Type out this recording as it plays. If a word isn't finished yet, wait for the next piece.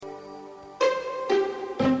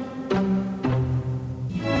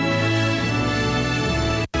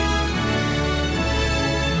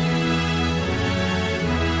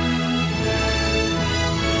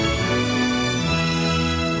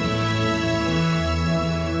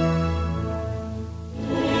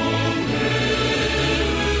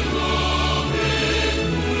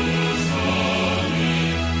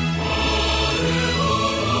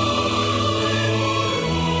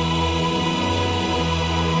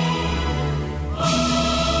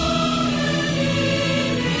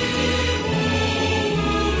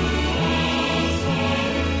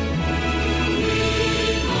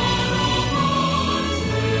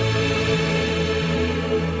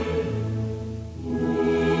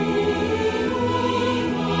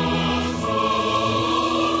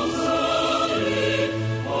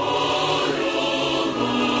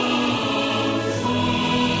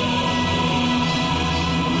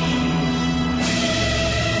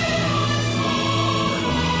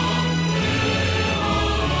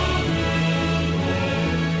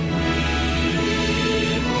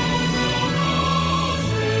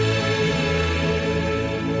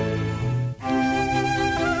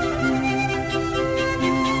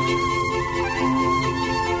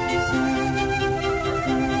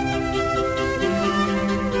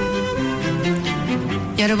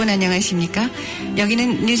여러분 안녕하십니까?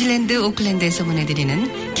 여기는 뉴질랜드 오클랜드에서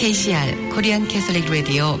보내드리는 KCR 코리안 캐톨릭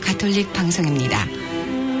라디오 가톨릭 방송입니다.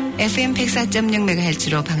 FM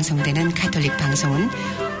 104.6MHz로 방송되는 가톨릭 방송은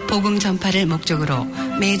복음 전파를 목적으로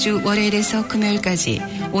매주 월요일에서 금요일까지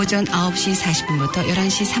오전 9시 40분부터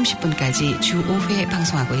 11시 30분까지 주 5회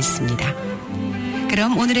방송하고 있습니다.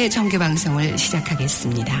 그럼 오늘의 정규 방송을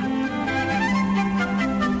시작하겠습니다.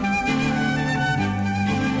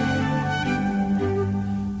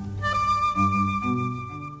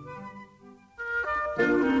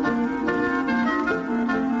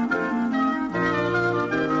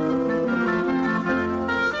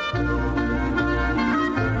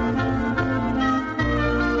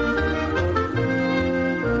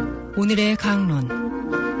 오늘의 강론.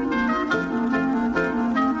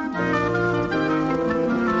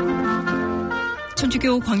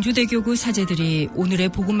 천주교 광주대교구 사제들이 오늘의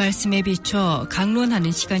복음 말씀에 비춰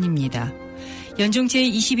강론하는 시간입니다. 연중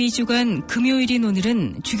제22주간 금요일인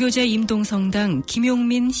오늘은 주교제 임동성당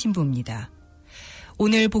김용민 신부입니다.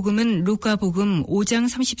 오늘 복음은 루카복음 5장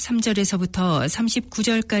 33절에서부터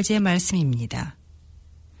 39절까지의 말씀입니다.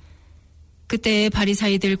 그때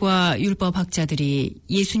바리사이들과 율법학자들이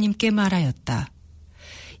예수님께 말하였다.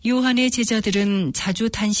 요한의 제자들은 자주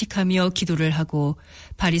단식하며 기도를 하고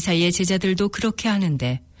바리사이의 제자들도 그렇게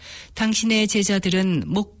하는데 당신의 제자들은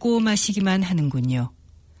먹고 마시기만 하는군요.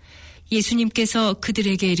 예수님께서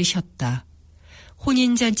그들에게 이르셨다.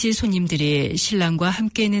 혼인잔치 손님들이 신랑과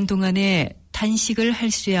함께 있는 동안에 단식을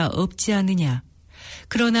할 수야 없지 않느냐.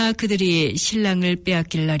 그러나 그들이 신랑을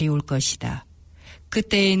빼앗길 날이 올 것이다.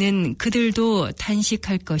 그때에는 그들도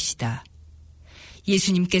단식할 것이다.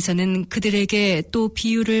 예수님께서는 그들에게 또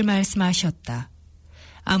비유를 말씀하셨다.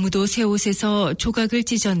 아무도 새 옷에서 조각을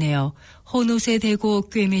찢어내어 헌 옷에 대고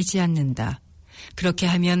꿰매지 않는다. 그렇게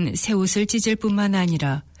하면 새 옷을 찢을 뿐만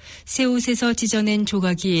아니라 새 옷에서 찢어낸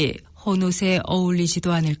조각이 헌 옷에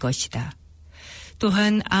어울리지도 않을 것이다.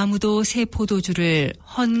 또한 아무도 새 포도주를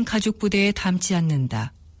헌 가죽 부대에 담지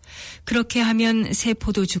않는다. 그렇게 하면 새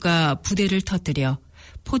포도주가 부대를 터뜨려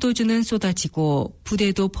포도주는 쏟아지고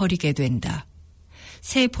부대도 버리게 된다.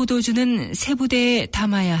 새 포도주는 새 부대에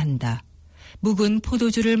담아야 한다. 묵은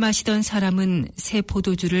포도주를 마시던 사람은 새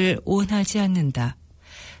포도주를 원하지 않는다.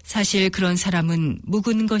 사실 그런 사람은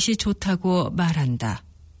묵은 것이 좋다고 말한다.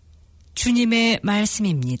 주님의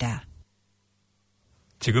말씀입니다.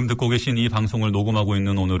 지금 듣고 계신 이 방송을 녹음하고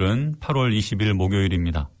있는 오늘은 8월 20일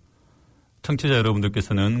목요일입니다. 청취자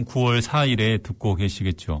여러분들께서는 9월 4일에 듣고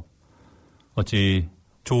계시겠죠. 어찌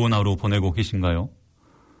좋은 하루 보내고 계신가요?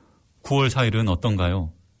 9월 4일은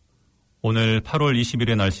어떤가요? 오늘 8월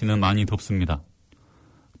 20일의 날씨는 많이 덥습니다.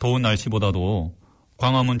 더운 날씨보다도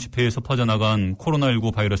광화문 집회에서 퍼져나간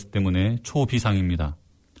코로나19 바이러스 때문에 초비상입니다.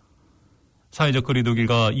 사회적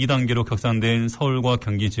거리두기가 2단계로 격상된 서울과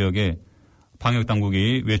경기 지역에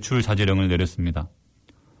방역당국이 외출 자제령을 내렸습니다.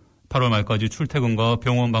 8월 말까지 출퇴근과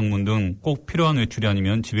병원 방문 등 꼭 필요한 외출이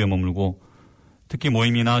아니면 집에 머물고 특히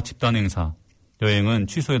모임이나 집단 행사, 여행은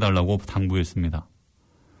취소해달라고 당부했습니다.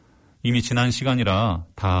 이미 지난 시간이라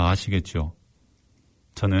다 아시겠죠.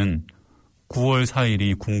 저는 9월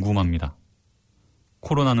 4일이 궁금합니다.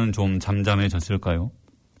 코로나는 좀 잠잠해졌을까요?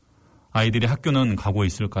 아이들이 학교는 가고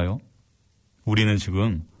있을까요? 우리는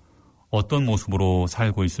지금 어떤 모습으로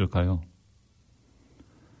살고 있을까요?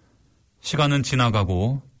 시간은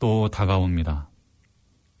지나가고 또 다가옵니다.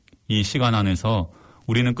 이 시간 안에서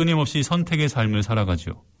우리는 끊임없이 선택의 삶을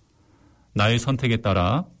살아가죠. 나의 선택에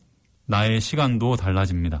따라 나의 시간도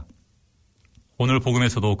달라집니다. 오늘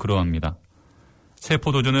복음에서도 그러합니다. 새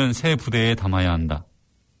포도주는 새 부대에 담아야 한다.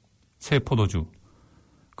 새 포도주.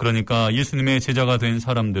 그러니까 예수님의 제자가 된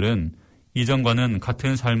사람들은 이전과는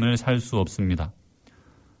같은 삶을 살 수 없습니다.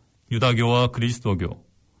 유다교와 그리스도교,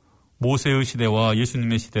 모세의 시대와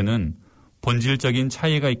예수님의 시대는 본질적인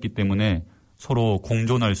차이가 있기 때문에 서로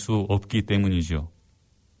공존할 수 없기 때문이죠.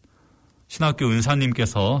 신학교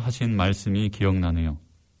은사님께서 하신 말씀이 기억나네요.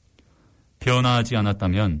 변화하지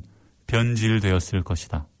않았다면 변질되었을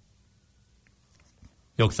것이다.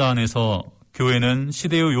 역사 안에서 교회는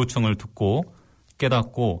시대의 요청을 듣고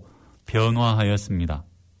깨닫고 변화하였습니다.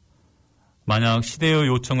 만약 시대의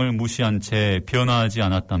요청을 무시한 채 변화하지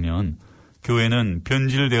않았다면 교회는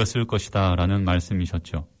변질되었을 것이다 라는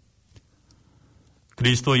말씀이셨죠.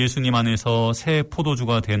 그리스도 예수님 안에서 새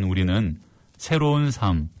포도주가 된 우리는 새로운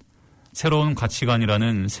삶, 새로운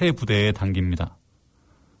가치관이라는 새 부대에 당깁니다.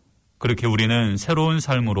 그렇게 우리는 새로운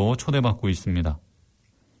삶으로 초대받고 있습니다.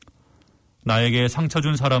 나에게 상처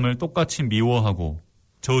준 사람을 똑같이 미워하고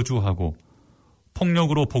저주하고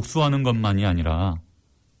폭력으로 복수하는 것만이 아니라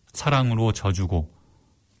사랑으로 져주고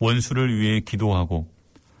원수를 위해 기도하고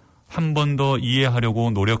한 번 더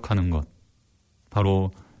이해하려고 노력하는 것,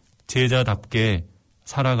 바로 제자답게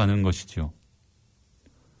살아가는 것이지요.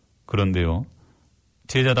 그런데요,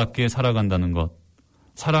 제자답게 살아간다는 것,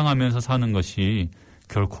 사랑하면서 사는 것이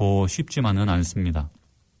결코 쉽지만은 않습니다.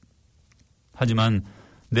 하지만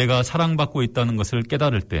내가 사랑받고 있다는 것을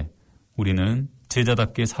깨달을 때 우리는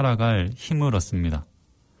제자답게 살아갈 힘을 얻습니다.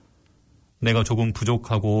 내가 조금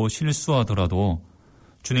부족하고 실수하더라도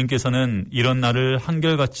주님께서는 이런 나를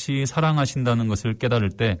한결같이 사랑하신다는 것을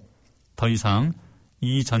깨달을 때 더 이상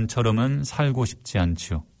이전처럼은 살고 싶지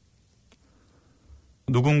않지요.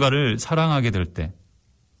 누군가를 사랑하게 될 때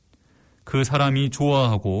그 사람이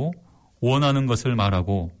좋아하고 원하는 것을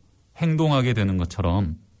말하고 행동하게 되는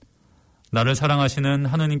것처럼 나를 사랑하시는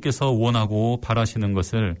하느님께서 원하고 바라시는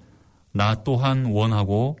것을 나 또한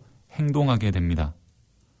원하고 행동하게 됩니다.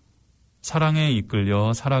 사랑에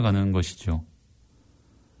이끌려 살아가는 것이죠.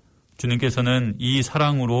 주님께서는 이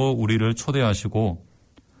사랑으로 우리를 초대하시고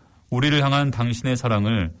우리를 향한 당신의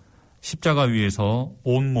사랑을 십자가 위에서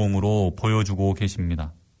온몸으로 보여주고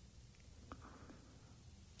계십니다.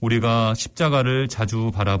 우리가 십자가를 자주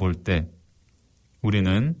바라볼 때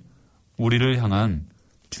우리는 우리를 향한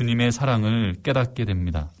주님의 사랑을 깨닫게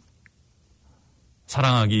됩니다.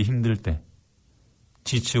 사랑하기 힘들 때,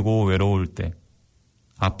 지치고 외로울 때,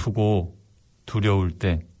 아프고 두려울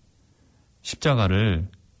때 십자가를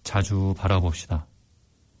자주 바라봅시다.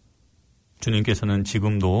 주님께서는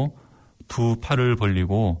지금도 두 팔을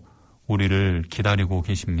벌리고 우리를 기다리고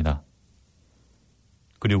계십니다.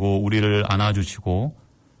 그리고 우리를 안아주시고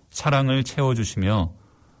사랑을 채워주시며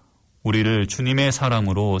우리를 주님의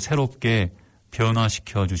사랑으로 새롭게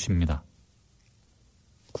변화시켜 주십니다.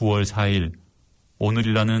 9월 4일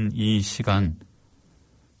오늘이라는 이 시간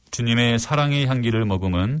주님의 사랑의 향기를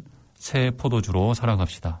머금은 새 포도주로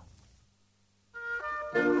살아갑시다.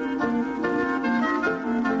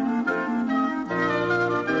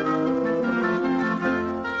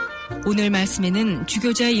 오늘 말씀에는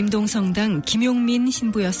주교자 임동성당 김용민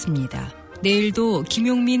신부였습니다. 내일도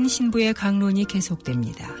김용민 신부의 강론이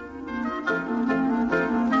계속됩니다.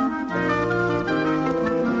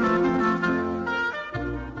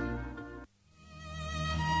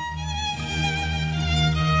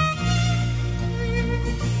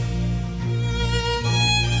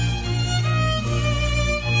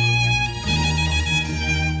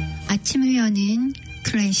 아침을 여는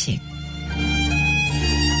클래식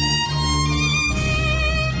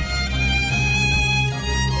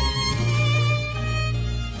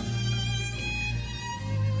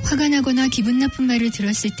화가 나거나 기분 나쁜 말을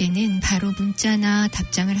들었을 때는 바로 문자나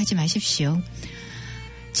답장을 하지 마십시오.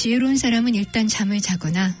 지혜로운 사람은 일단 잠을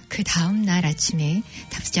자거나 그 다음 날 아침에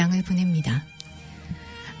답장을 보냅니다.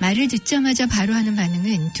 말을 듣자마자 바로 하는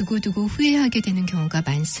반응은 두고두고 후회하게 되는 경우가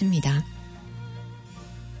많습니다.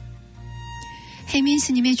 혜민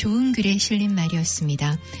스님의 좋은 글에 실린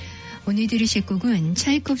말이었습니다. 오늘 들으실 곡은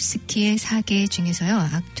차이콥스키의 사계 중에서요.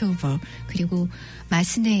 악토버 그리고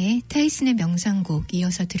마스네의 타이슨의 명상곡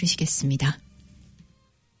이어서 들으시겠습니다.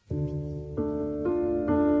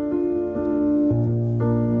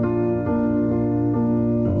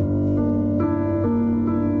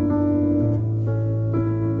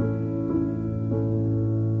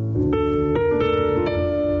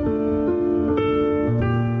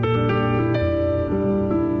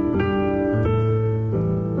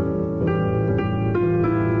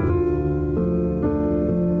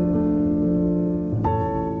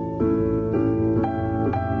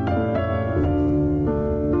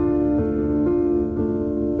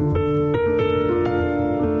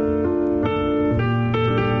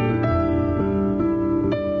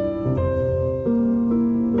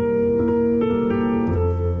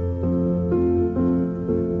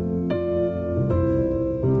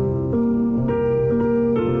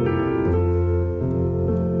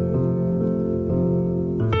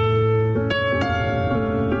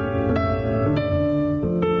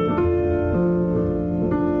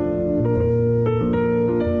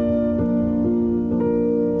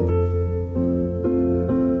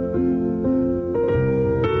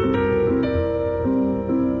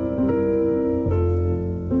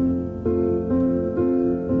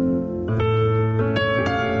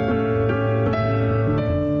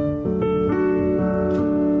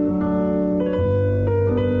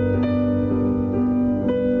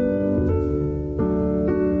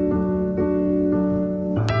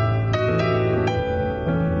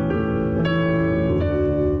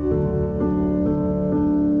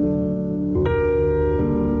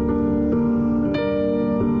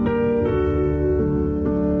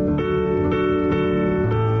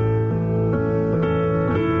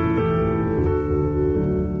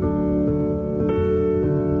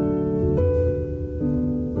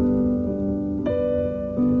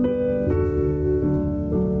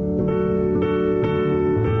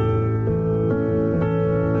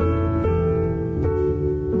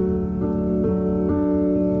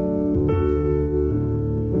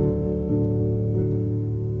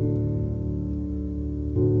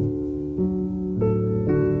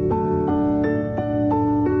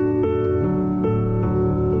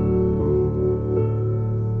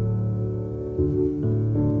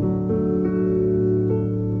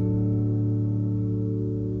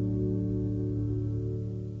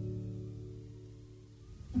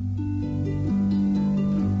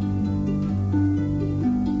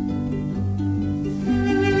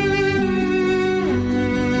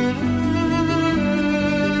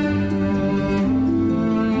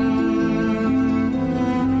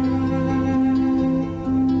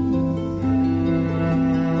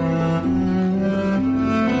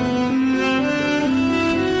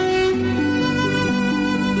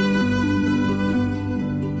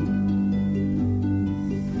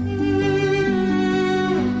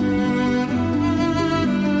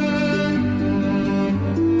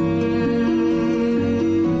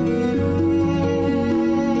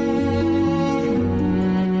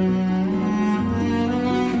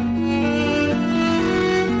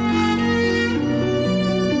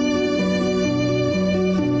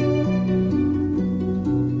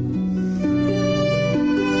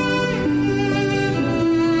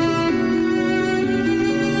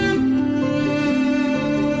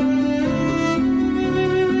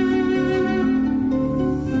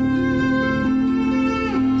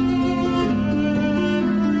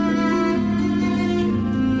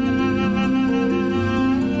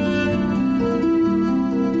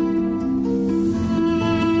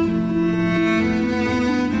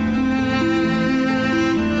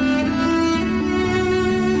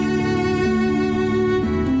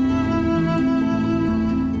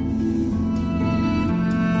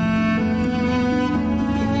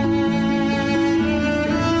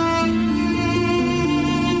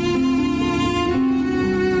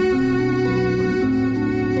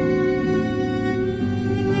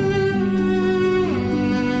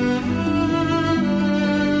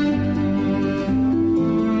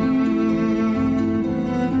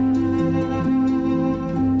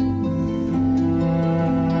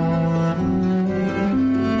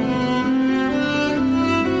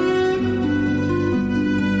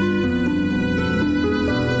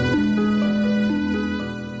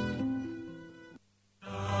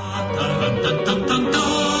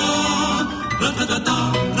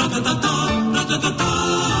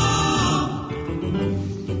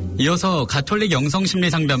 이어서 가톨릭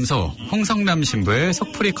영성심리상담소 홍성남 신부의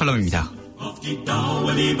속풀이 컬럼입니다.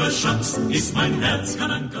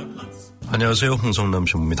 안녕하세요. 홍성남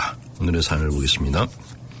신부입니다. 오늘의 사연을 보겠습니다.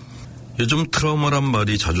 요즘 트라우마란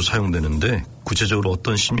말이 자주 사용되는데 구체적으로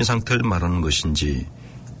어떤 심리 상태를 말하는 것인지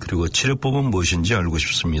그리고 치료법은 무엇인지 알고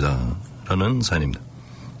싶습니다. 라는 사연입니다.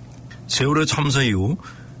 세월의 참사 이후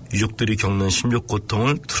유족들이 겪는 심적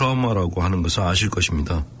고통을 트라우마라고 하는 것을 아실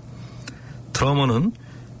것입니다. 트라우마는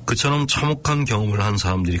그처럼 참혹한 경험을 한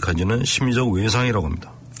사람들이 가지는 심리적 외상이라고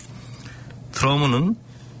합니다. 트라우마는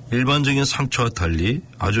일반적인 상처와 달리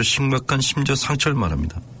아주 심각한 심적 상처를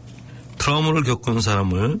말합니다. 트라우마를 겪은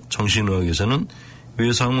사람을 정신의학에서는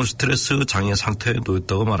외상 후 스트레스 장애 상태에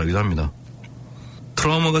놓였다고 말하기도 합니다.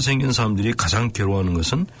 트라우마가 생긴 사람들이 가장 괴로워하는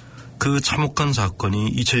것은 그 참혹한 사건이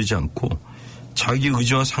잊혀지지 않고 자기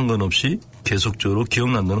의지와 상관없이 계속적으로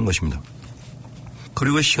기억난다는 것입니다.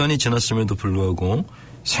 그리고 시간이 지났음에도 불구하고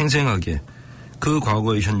생생하게 그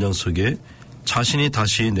과거의 현장 속에 자신이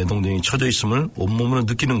다시 내동댕이 쳐져 있음을 온몸으로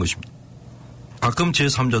느끼는 것입니다. 가끔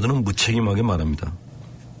제3자들은 무책임하게 말합니다.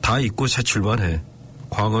 다 잊고 새 출발해.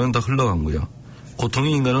 과거는 다 흘러간 거야.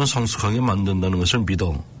 고통이 인간을 성숙하게 만든다는 것을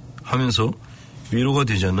믿어. 하면서 위로가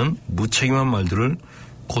되지 않는 무책임한 말들을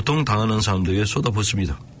고통당하는 사람들에게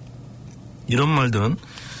쏟아붓습니다. 이런 말들은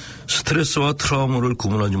스트레스와 트라우마를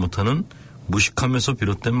구분하지 못하는 무식함에서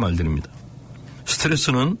비롯된 말들입니다.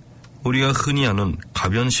 스트레스는 우리가 흔히 아는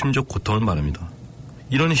가벼운 심적 고통을 말합니다.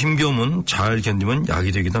 이런 힘겨움은 잘 견디면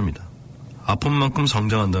약이 되기도 합니다. 아픈 만큼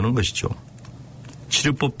성장한다는 것이죠.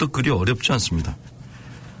 치료법도 그리 어렵지 않습니다.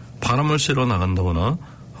 바람을 쐬러 나간다거나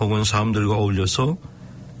혹은 사람들과 어울려서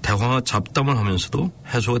대화와 잡담을 하면서도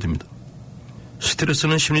해소가 됩니다.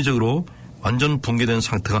 스트레스는 심리적으로 완전 붕괴된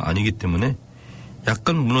상태가 아니기 때문에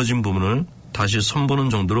약간 무너진 부분을 다시 선보는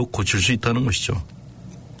정도로 고칠 수 있다는 것이죠.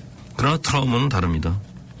 그러나 트라우마는 다릅니다.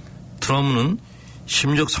 트라우마는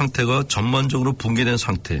심적 상태가 전반적으로 붕괴된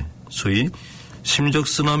상태, 소위 심적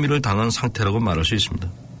쓰나미를 당한 상태라고 말할 수 있습니다.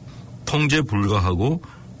 통제 불가하고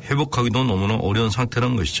회복하기도 너무나 어려운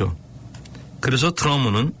상태라는 것이죠. 그래서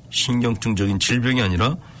트라우마는 신경증적인 질병이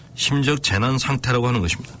아니라 심적 재난 상태라고 하는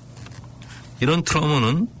것입니다. 이런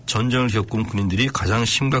트라우마는 전쟁을 겪은 군인들이 가장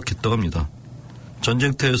심각했다고 합니다.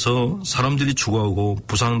 전쟁터에서 사람들이 죽어가고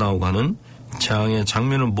부상당하고 하는 재앙의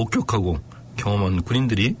장면을 목격하고 경험한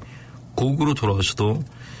군인들이 고국으로 돌아와서도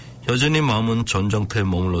여전히 마음은 전쟁터에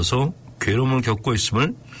머물러서 괴로움을 겪고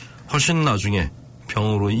있음을 훨씬 나중에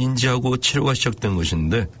병으로 인지하고 치료가 시작된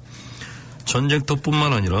것인데,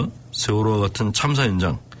 전쟁터뿐만 아니라 세월호와 같은 참사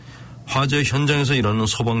현장, 화재 현장에서 일하는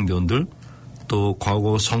소방대원들, 또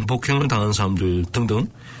과거 성폭행을 당한 사람들 등등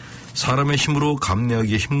사람의 힘으로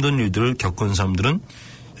감내하기 힘든 일들을 겪은 사람들은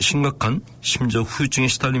심각한 심적 후유증에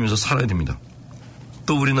시달리면서 살아야 됩니다.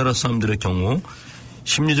 또 우리나라 사람들의 경우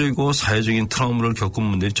심리적이고 사회적인 트라우마를 겪은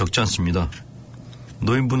분들이 적지 않습니다.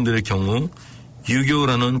 노인분들의 경우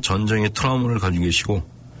 6.25라는 전쟁의 트라우마를 가지고 계시고,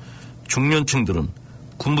 중년층들은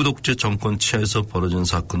군부 독재 정권 치하에서 벌어진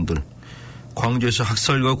사건들, 광주에서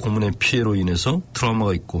학살과 고문의 피해로 인해서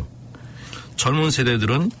트라우마가 있고, 젊은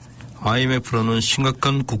세대들은 IMF라는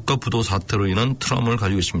심각한 국가 부도 사태로 인한 트라우마를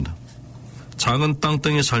가지고 있습니다. 작은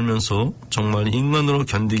땅덩이에 살면서 정말 인간으로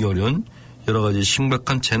견디기 어려운 여러 가지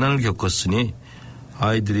심각한 재난을 겪었으니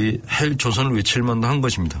아이들이 헬 조선을 외칠 만도 한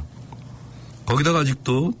것입니다. 거기다가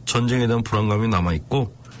아직도 전쟁에 대한 불안감이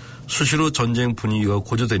남아있고 수시로 전쟁 분위기가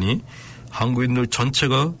고조되니 한국인들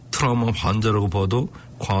전체가 트라우마 환자라고 봐도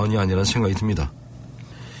과언이 아니라는 생각이 듭니다.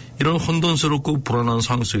 이런 혼돈스럽고 불안한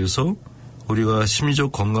상황 속에서 우리가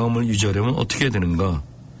심리적 건강함을 유지하려면 어떻게 해야 되는가?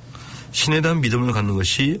 신에 대한 믿음을 갖는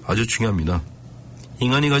것이 아주 중요합니다.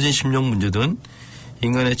 인간이 가진 심적 문제들은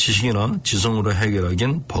인간의 지식이나 지성으로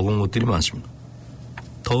해결하기엔 버거운 것들이 많습니다.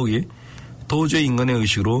 더욱이 도저히 인간의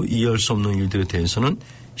의식으로 이해할 수 없는 일들에 대해서는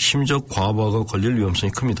심적 과부하가 걸릴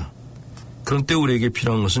위험성이 큽니다. 그런 때 우리에게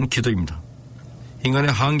필요한 것은 기도입니다.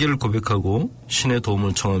 인간의 한계를 고백하고 신의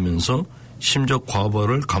도움을 청하면서 심적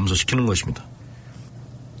과부하를 감소시키는 것입니다.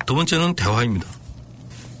 두 번째는 대화입니다.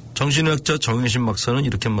 정신의학자 정혜신 박사는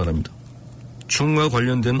이렇게 말합니다. 죽음과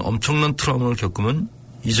관련된 엄청난 트라우마를 겪으면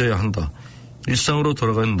잊어야 한다. 일상으로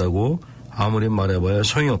돌아간다고 아무리 말해봐야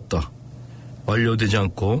소용이 없다. 완료되지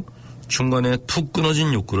않고 중간에 툭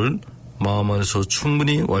끊어진 욕구를 마음 안에서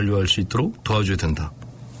충분히 완료할 수 있도록 도와줘야 된다.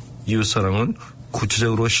 이웃사랑을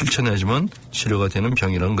구체적으로 실천해야지만 치료가 되는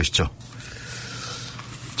병이라는 것이죠.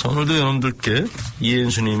 자, 오늘도 여러분들께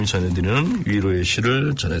이혜연스님이 전해드리는 위로의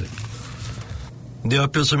시를 전해드립니다. 내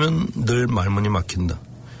앞에 서면 늘 말문이 막힌다.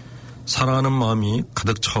 사랑하는 마음이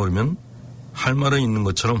가득 차오르면 할 말은 있는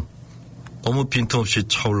것처럼 너무 빈틈없이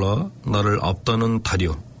차올라 나를 앞다는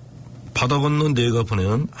달이여. 바다 건너 내가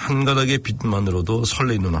보내는 한 가닥의 빛만으로도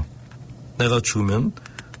설레인 누나. 내가 죽으면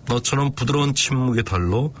너처럼 부드러운 침묵의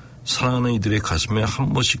달로 사랑하는 이들의 가슴에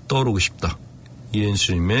한 번씩 떠오르고 싶다.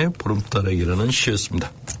 이은수님의 보름달에게라는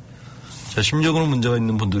시였습니다. 자, 심적으로 문제가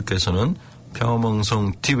있는 분들께서는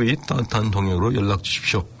평화방송 TV 따뜻한 동역으로 연락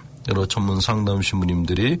주십시오. 여러 전문 상담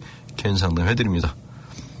신부님들이 개인 상담해드립니다.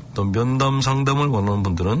 또 면담 상담을 원하는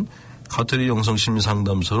분들은 가톨릭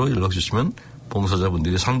영성심리상담소로 연락 주시면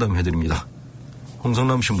봉사자분들이 상담해드립니다.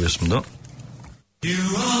 홍성남 신부였습니다.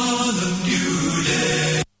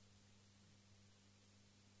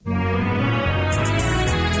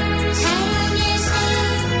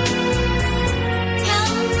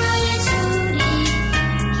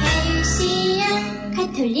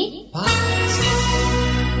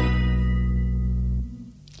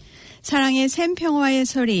 사랑의 샘 평화의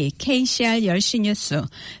소리 KCR 10시 뉴스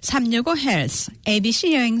 365 헬스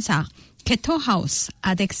ABC 여행사 게토하우스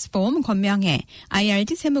아덱스보험 건명회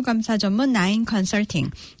IRD 세무감사 전문 9 컨설팅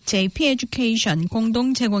JP 에듀케이션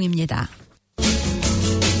공동 제공입니다.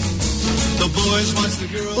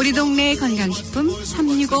 우리 동네 건강식품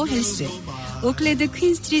 365 헬스 오클랜드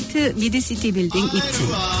퀸스트리트 미드시티 빌딩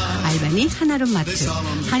 2층 알바니 하나룸 마트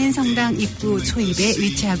한인성당 입구 초입에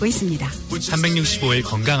위치하고 있습니다. 365일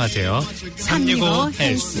건강하세요. 365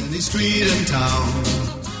 헬스.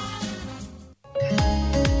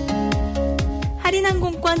 할인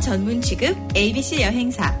항공권 전문 취급 ABC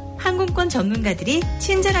여행사 항공권 전문가들이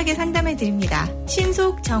친절하게 상담해드립니다.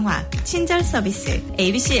 신속, 정확, 친절 서비스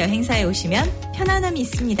ABC 여행사에 오시면 편안함이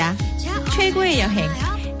있습니다. 최고의 여행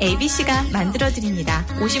ABC가 만들어드립니다.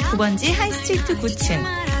 59번지 하이스트리트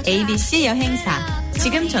 9층 ABC 여행사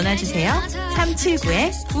지금 전화주세요.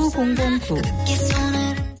 379-9009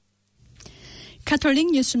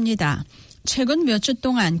 가톨릭 뉴스입니다. 최근 몇 주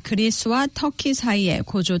동안 그리스와 터키 사이에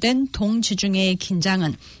고조된 동지중해의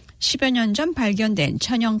긴장은 10여 년 전 발견된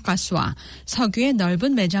천연가스와 석유의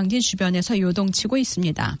넓은 매장지 주변에서 요동치고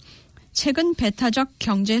있습니다. 최근 배타적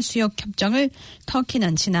경제 수역 협정을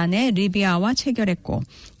터키는 지난해 리비아와 체결했고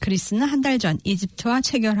그리스는 한 달 전 이집트와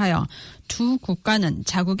체결하여 두 국가는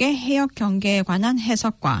자국의 해역 경계에 관한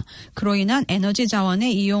해석과 그로 인한 에너지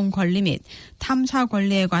자원의 이용 권리 및 탐사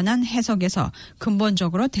권리에 관한 해석에서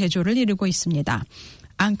근본적으로 대조를 이루고 있습니다.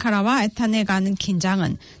 앙카라와 에탄에 가는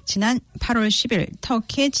긴장은 지난 8월 10일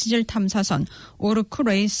터키의 지질 탐사선 오르쿠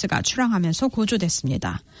레이스가 출항하면서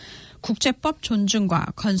고조됐습니다. 국제법 존중과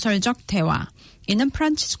건설적 대화. 이는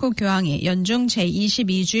프란치스코 교황이 연중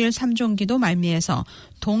제22주일 3종기도 말미에서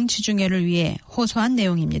동지중해를 위해 호소한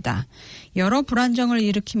내용입니다. 여러 불안정을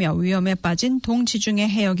일으키며 위험에 빠진 동지중해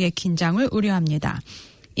해역의 긴장을 우려합니다.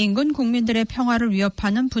 인근 국민들의 평화를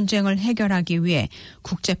위협하는 분쟁을 해결하기 위해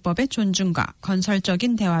국제법의 존중과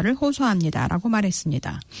건설적인 대화를 호소합니다라고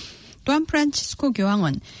말했습니다. 또한 프란치스코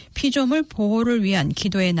교황은 피조물 보호를 위한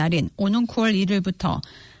기도의 날인 오는 9월 1일부터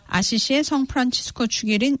아시시의 성 프란치스코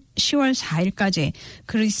축일인 10월 4일까지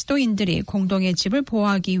그리스도인들이 공동의 집을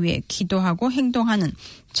보호하기 위해 기도하고 행동하는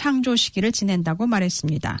창조 시기를 지낸다고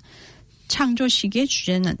말했습니다. 창조 시기의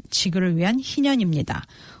주제는 지구를 위한 희년입니다.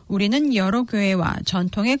 우리는 여러 교회와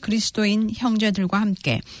전통의 그리스도인 형제들과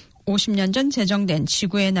함께 50년 전 제정된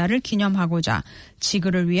지구의 날을 기념하고자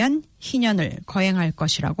지구를 위한 희년을 거행할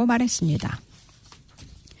것이라고 말했습니다.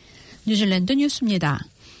 뉴질랜드 뉴스입니다.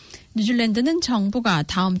 뉴질랜드는 정부가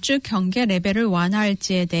다음 주 경계 레벨을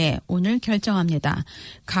완화할지에 대해 오늘 결정합니다.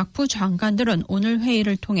 각 부 장관들은 오늘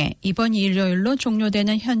회의를 통해 이번 일요일로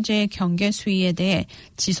종료되는 현재의 경계 수위에 대해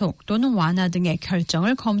지속 또는 완화 등의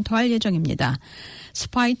결정을 검토할 예정입니다.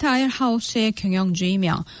 스파이트 아일 하우스의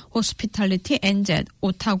경영주이며 호스피탈리티 NZ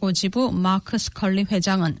오타고 지부 마크 스컬리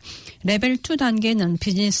회장은 레벨 2 단계는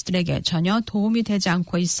비즈니스들에게 전혀 도움이 되지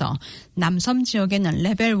않고 있어 남섬 지역에는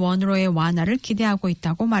레벨 1으로의 완화를 기대하고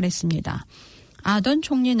있다고 말했습니다. 아던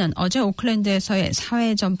총리는 어제 오클랜드에서의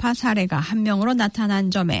사회 전파 사례가 한 명으로 나타난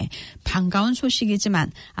점에 반가운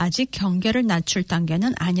소식이지만 아직 경계를 낮출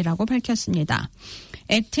단계는 아니라고 밝혔습니다.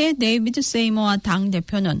 액트의 데이비드 세이머와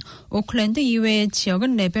당대표는 오클랜드 이외의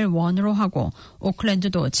지역은 레벨 1으로 하고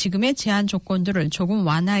오클랜드도 지금의 제한 조건들을 조금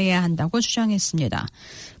완화해야 한다고 주장했습니다.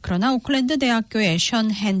 그러나 오클랜드 대학교의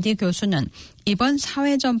션 핸디 교수는 이번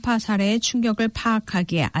사회 전파 사례의 충격을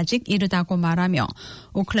파악하기에 아직 이르다고 말하며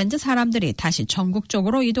오클랜드 사람들이 다시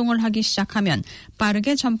전국적으로 이동을 하기 시작하면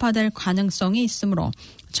빠르게 전파될 가능성이 있으므로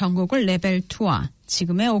전국을 레벨 2와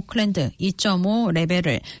지금의 오클랜드 2.5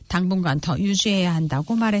 레벨을 당분간 더 유지해야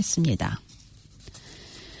한다고 말했습니다.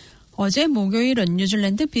 어제 목요일은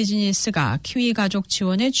뉴질랜드 비즈니스가 키위 가족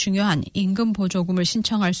지원에 중요한 임금 보조금을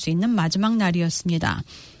신청할 수 있는 마지막 날이었습니다.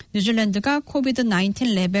 뉴질랜드가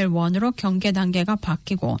코비드-19 레벨 1으로 경계 단계가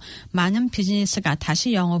바뀌고 많은 비즈니스가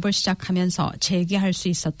다시 영업을 시작하면서 재개할 수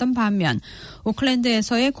있었던 반면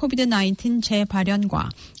오클랜드에서의 코비드-19 재발현과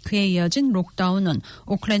그에 이어진 록다운은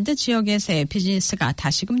오클랜드 지역에서의 비즈니스가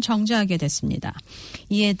다시금 정지하게 됐습니다.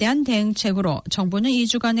 이에 대한 대응책으로 정부는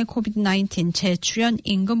 2주간의 코비드-19 재출연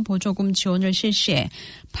임금 보조금 지원을 실시해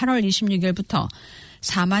 8월 26일부터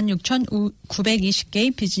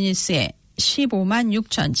 46,920개의 비즈니스에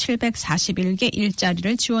 156,741개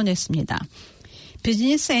일자리를 지원했습니다.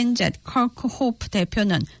 비즈니스 엔젯 커크 호프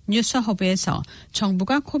대표는 뉴스허브에서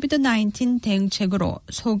정부가 코비드-19 대응책으로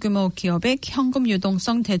소규모 기업의 현금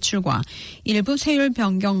유동성 대출과 일부 세율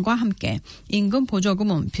변경과 함께 임금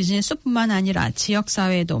보조금은 비즈니스뿐만 아니라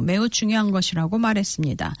지역사회에도 매우 중요한 것이라고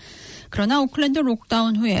말했습니다. 그러나 오클랜드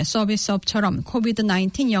록다운 후에 서비스업처럼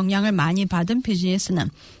코비드-19 영향을 많이 받은 비즈니스는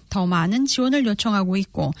더 많은 지원을 요청하고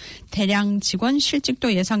있고 대량 직원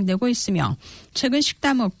실직도 예상되고 있으며 최근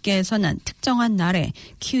식당업계에서는 특정한 날에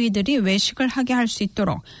키위들이 외식을 하게 할 수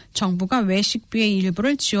있도록 정부가 외식비의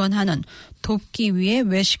일부를 지원하는 돕기 위해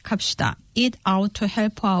외식합시다. Eat out to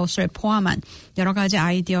help out을 포함한 여러 가지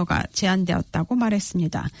아이디어가 제안되었다고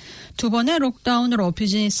말했습니다. 두 번의 록다운으로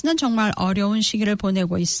비즈니스는 정말 어려운 시기를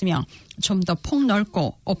보내고 있으며 좀 더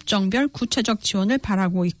폭넓고 업종별 구체적 지원을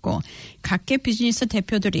바라고 있고 각계 비즈니스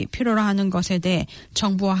대표들이 필요로 하는 것에 대해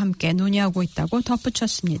정부와 함께 논의하고 있다고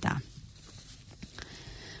덧붙였습니다.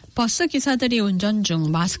 버스 기사들이 운전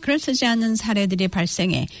중 마스크를 쓰지 않는 사례들이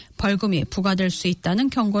발생해 벌금이 부과될 수 있다는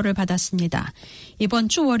경고를 받았습니다. 이번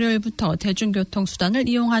주 월요일부터 대중교통수단을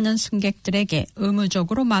이용하는 승객들에게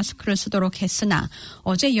의무적으로 마스크를 쓰도록 했으나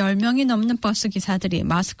어제 10명이 넘는 버스 기사들이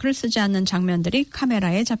마스크를 쓰지 않는 장면들이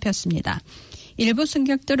카메라에 잡혔습니다. 일부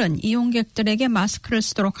승객들은 이용객들에게 마스크를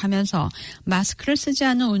쓰도록 하면서 마스크를 쓰지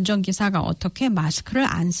않은 운전기사가 어떻게 마스크를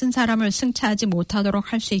안 쓴 사람을 승차하지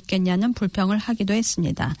못하도록 할 수 있겠냐는 불평을 하기도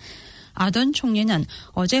했습니다. 아던 총리는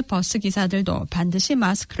어제 버스 기사들도 반드시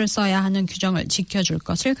마스크를 써야 하는 규정을 지켜줄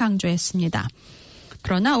것을 강조했습니다.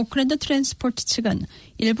 그러나 오클랜드 트랜스포트 측은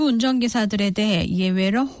일부 운전기사들에 대해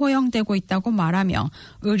예외를 허용되고 있다고 말하며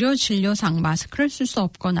의료 진료상 마스크를 쓸 수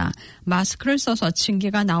없거나 마스크를 써서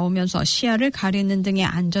징계가 나오면서 시야를 가리는 등의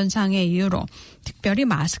안전상의 이유로 특별히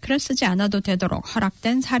마스크를 쓰지 않아도 되도록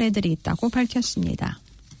허락된 사례들이 있다고 밝혔습니다.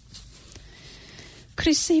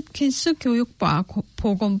 크리스 힙킨스 교육부와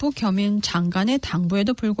보건부 겸임 장관의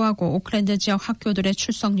당부에도 불구하고 오클랜드 지역 학교들의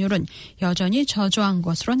출석률은 여전히 저조한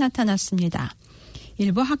것으로 나타났습니다.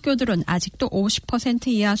 일부 학교들은 아직도 50%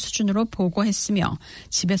 이하 수준으로 보고했으며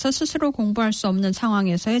집에서 스스로 공부할 수 없는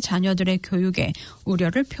상황에서의 자녀들의 교육에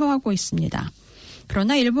우려를 표하고 있습니다.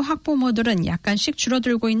 그러나 일부 학부모들은 약간씩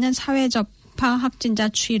줄어들고 있는 사회적 확진자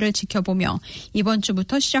추이를 지켜보며 이번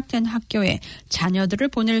주부터 시작된 학교에 자녀들을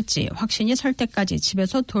보낼지 확신이 설 때까지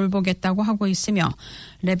집에서 돌보겠다고 하고 있으며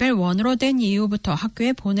레벨 1으로 된 이후부터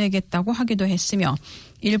학교에 보내겠다고 하기도 했으며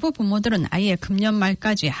일부 부모들은 아예 금년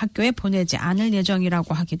말까지 학교에 보내지 않을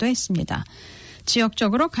예정이라고 하기도 했습니다.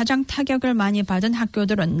 지역적으로 가장 타격을 많이 받은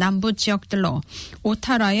학교들은 남부 지역들로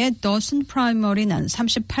오타라의 더슨 프라이머리는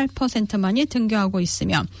 38%만이 등교하고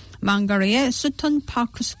있으며 망가리의 수턴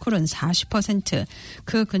파크 스쿨은 40%,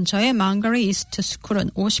 그 근처의 망가리 이스트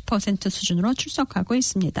스쿨은 50% 수준으로 출석하고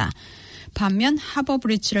있습니다. 반면 하버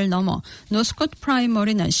브릿지를 넘어 노스콧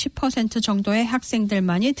프라이머리는 10% 정도의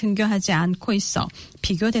학생들만이 등교하지 않고 있어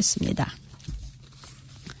비교됐습니다.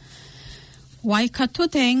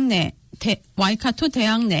 와이카토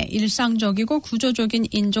대학 내 일상적이고 구조적인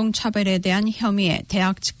인종차별에 대한 혐의에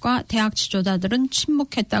대학 측과 대학 지도자들은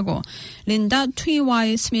침묵했다고 린다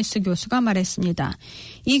트위와이 스미스 교수가 말했습니다.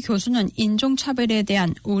 이 교수는 인종차별에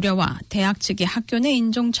대한 우려와 대학 측이 학교 내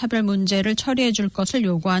인종차별 문제를 처리해 줄 것을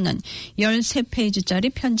요구하는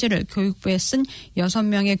 13페이지짜리 편지를 교육부에 쓴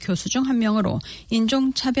 6명의 교수 중 한 명으로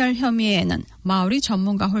인종차별 혐의에는 마오리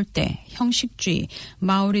전문가 홀대, 형식주의,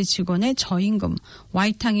 마오리 직원의 저임금,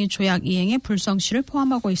 와이탕이 조약 이행의 불성실을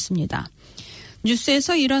포함하고 있습니다.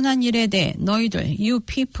 뉴스에서 일어난 일에 대해 너희들 you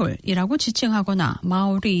people이라고 지칭하거나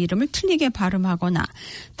마오리 이름을 틀리게 발음하거나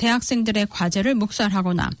대학생들의 과제를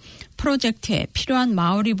묵살하거나 프로젝트에 필요한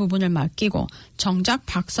마오리 부분을 맡기고 정작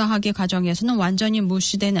박사학위 과정에서는 완전히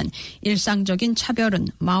무시되는 일상적인 차별은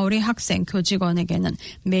마오리 학생 교직원에게는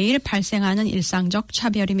매일 발생하는 일상적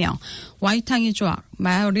차별이며 와이탕이 조약,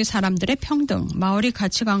 마오리 사람들의 평등, 마오리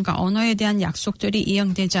가치관과 언어에 대한 약속들이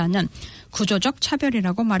이행되지 않는 구조적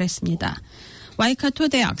차별이라고 말했습니다. 와이카토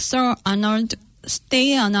대학 Sir Arnold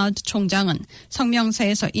Stay Arnold 총장은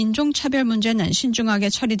성명서에서 인종차별 문제는 신중하게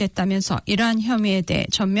처리됐다면서 이러한 혐의에 대해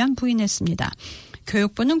전면 부인했습니다.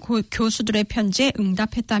 교육부는 교수들의 편지에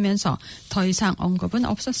응답했다면서 더 이상 언급은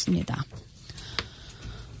없었습니다.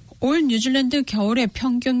 올 뉴질랜드 겨울의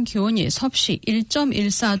평균 기온이 섭씨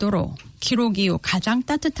 1.14도로 기록 이후 가장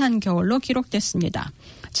따뜻한 겨울로 기록됐습니다.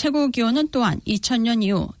 최고 기온은 또한 2000년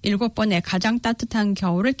이후 7번의 가장 따뜻한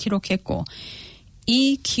겨울을 기록했고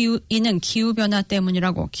이는 기후변화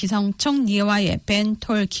때문이라고 기상청 니와의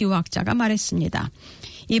벤톨 기후학자가 말했습니다.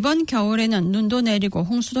 이번 겨울에는 눈도 내리고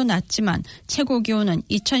홍수도 났지만 최고 기온은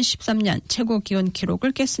 2013년 최고 기온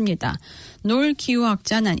기록을 깼습니다. 놀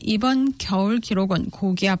기후학자는 이번 겨울 기록은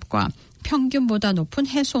고기압과 평균보다 높은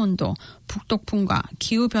해수온도, 북독풍과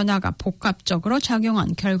기후변화가 복합적으로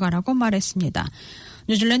작용한 결과라고 말했습니다.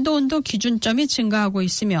 뉴질랜드 온도 기준점이 증가하고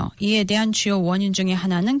있으며 이에 대한 주요 원인 중에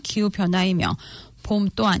하나는 기후변화이며 봄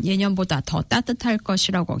또한 예년보다 더 따뜻할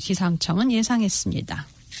것이라고 기상청은 예상했습니다.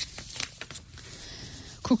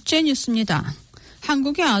 국제뉴스입니다.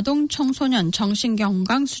 한국의 아동 청소년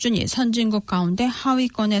정신건강 수준이 선진국 가운데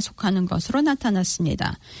하위권에 속하는 것으로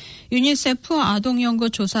나타났습니다. 유니세프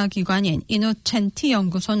아동연구조사기관인 이노첸티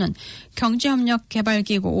연구소는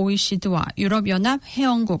경제협력개발기구 OECD와 유럽연합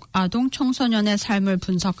회원국 아동 청소년의 삶을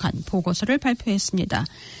분석한 보고서를 발표했습니다.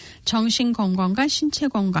 정신건강과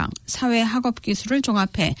신체건강, 사회학업기술을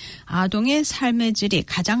종합해 아동의 삶의 질이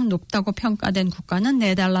가장 높다고 평가된 국가는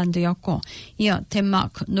네덜란드였고 이어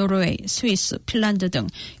덴마크, 노르웨이, 스위스, 핀란드 등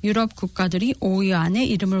유럽 국가들이 5위 안에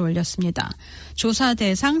이름을 올렸습니다. 조사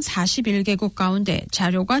대상 41개국 가운데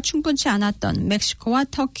자료가 충분치 않았던 멕시코와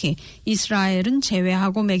터키, 이스라엘은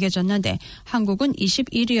제외하고 매겨졌는데 한국은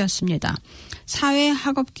 21위였습니다.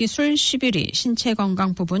 사회학업기술 11위,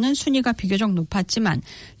 신체건강 부분은 순위가 비교적 높았지만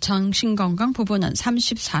정신건강 부분은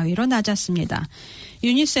 34위로 낮았습니다.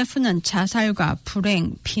 유니세프는 자살과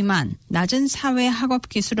불행, 비만, 낮은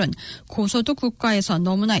사회학업기술은 고소득 국가에서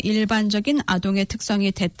너무나 일반적인 아동의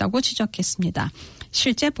특성이 됐다고 지적했습니다.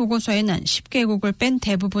 실제 보고서에는 10개국을 뺀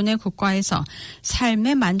대부분의 국가에서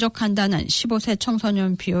삶에 만족한다는 15세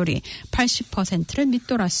청소년 비율이 80%를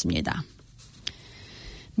밑돌았습니다.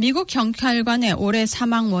 미국 경찰관의 올해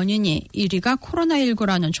사망 원인이 1위가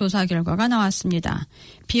코로나19라는 조사 결과가 나왔습니다.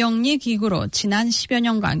 비영리 기구로 지난 10여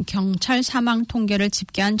년간 경찰 사망 통계를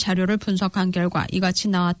집계한 자료를 분석한 결과 이같이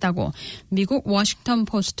나왔다고 미국 워싱턴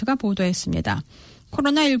포스트가 보도했습니다.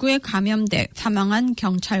 코로나19에 감염돼 사망한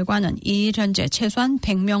경찰관은 2일 현재 최소한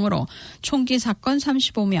 100명으로 총기 사건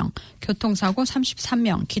 35명, 교통사고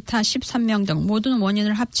 33명, 기타 13명 등 모든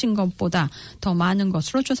원인을 합친 것보다 더 많은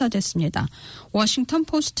것으로 조사됐습니다. 워싱턴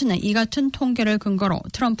포스트는 이 같은 통계를 근거로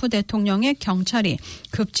트럼프 대통령의 경찰이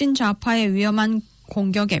급진 좌파의 위험한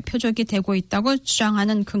공격에 표적이 되고 있다고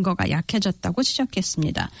주장하는 근거가 약해졌다고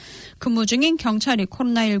지적했습니다. 근무 중인 경찰이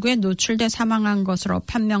코로나19에 노출돼 사망한 것으로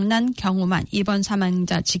판명난 경우만 이번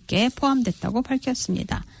사망자 집계에 포함됐다고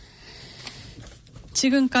밝혔습니다.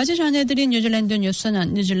 지금까지 전해드린 뉴질랜드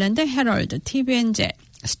뉴스는 뉴질랜드 헤럴드, TVNZ,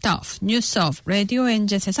 스타프, 뉴스오프, 라디오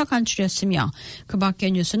NZ에서 간추렸으며 그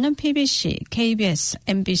밖의 뉴스는 PBC, KBS,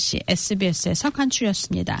 MBC, SBS에서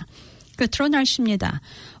간추렸습니다. 끝으로 날씨입니다.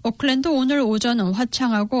 오클랜드 오늘 오전은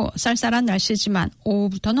화창하고 쌀쌀한 날씨지만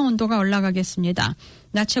오후부터는 온도가 올라가겠습니다.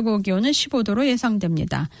 낮 최고 기온은 15도로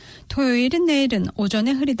예상됩니다. 토요일인 내일은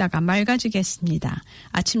오전에 흐리다가 맑아지겠습니다.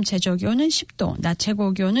 아침 최저 기온은 10도, 낮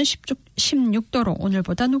최고 기온은 16도로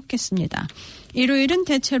오늘보다 높겠습니다. 일요일은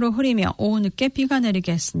대체로 흐리며 오후 늦게 비가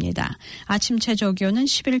내리겠습니다. 아침 최저 기온은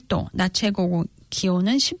 11도, 낮 최고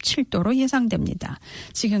기온은 17도로 예상됩니다.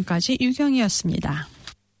 지금까지 유경이었습니다.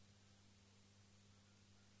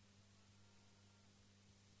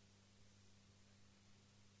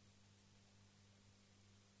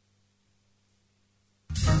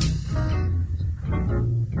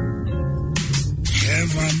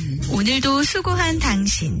 오늘도 수고한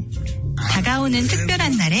당신. 다가오는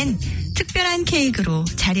특별한 날엔 특별한 케이크로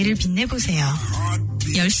자리를 빛내보세요.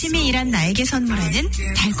 열심히 일한 나에게 선물하는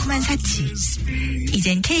달콤한 사치.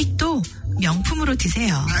 이젠 케이크도 명품으로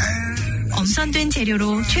드세요. 엄선된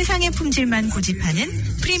재료로 최상의 품질만 고집하는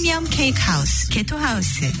프리미엄 케이크 하우스,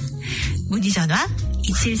 게토하우스. 문의 전화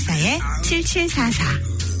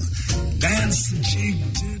 274-7744.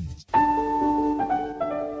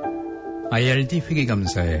 IRD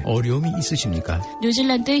회계감사에 어려움이 있으십니까?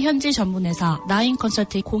 뉴질랜드 현지 전문회사 나인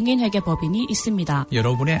컨설팅 공인회계법인이 있습니다.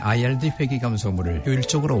 여러분의 IRD 회계감소물을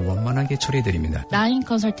효율적으로 원만하게 처리해드립니다. 나인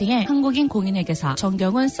컨설팅의 한국인 공인회계사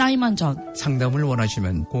정경은 사이먼 전. 상담을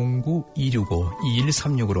원하시면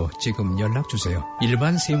 09-265-2136으로 지금 연락주세요.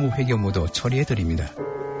 일반 세무회계무도 처리해드립니다.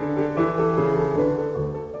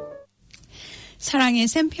 사랑의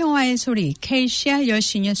샘 평화의 소리, KCR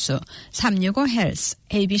 10시 뉴스, 365 헬스,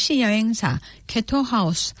 ABC 여행사,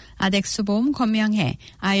 캐토하우스, 아덱스 보험 건명회,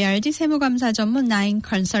 IRD 세무감사 전문 나인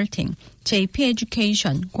컨설팅, JP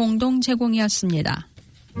에듀케이션 공동 제공이었습니다.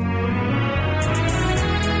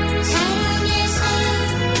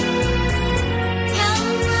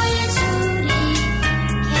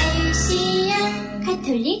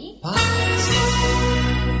 가톨릭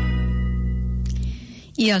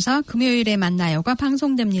이어서 금요일에 만나요가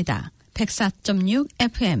방송됩니다. 104.6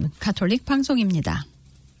 FM 가톨릭 방송입니다.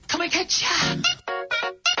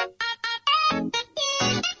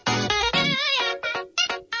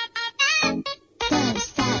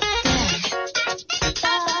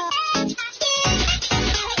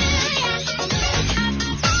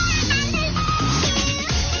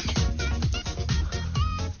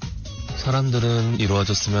 사람들은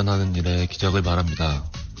이루어졌으면 하는 일에 기적을 바랍니다.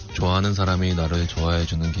 좋아하는 사람이 나를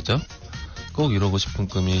좋아해주는 기적, 꼭 이루고 싶은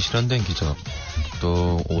꿈이 실현된 기적,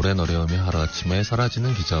 또 오랜 어려움이 하루아침에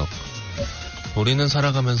사라지는 기적. 우리는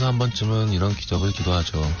살아가면서 한 번쯤은 이런 기적을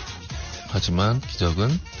기도하죠. 하지만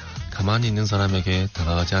기적은 가만히 있는 사람에게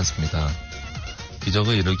다가가지 않습니다.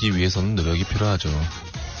 기적을 이루기 위해서는 노력이 필요하죠.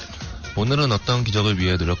 오늘은 어떤 기적을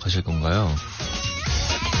위해 노력하실 건가요?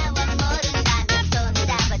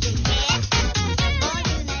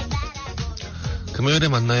 금요일에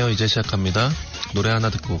만나요. 이제 시작합니다. 노래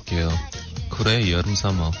하나 듣고 올게요. 쿨의 여름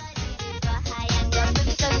서머.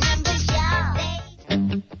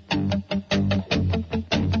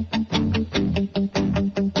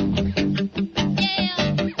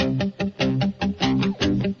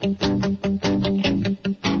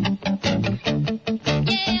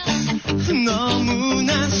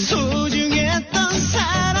 너무나 소중했던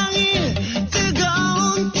사랑이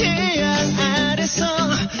뜨거운 태양 아래서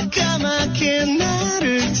까맣게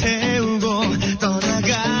나를 태우고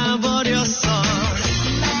떠나가 버렸어.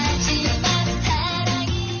 마지막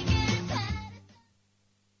사랑이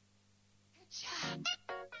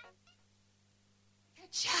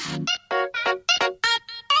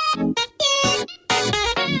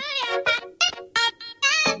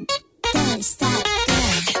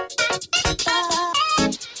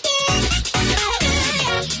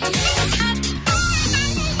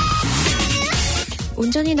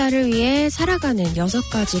온전히 나를 위해 살아가는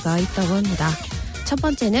 6가지가 있다고 합니다. 첫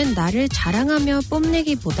번째는 나를 자랑하며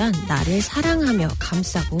뽐내기보단 나를 사랑하며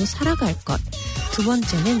감싸고 살아갈 것. 두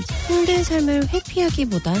번째는 힘든 삶을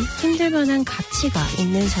회피하기보단 힘들 만한 가치가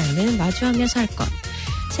있는 삶을 마주하며 살 것.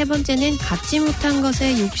 세 번째는 갖지 못한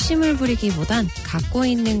것에 욕심을 부리기보단 갖고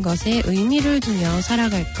있는 것에 의미를 두며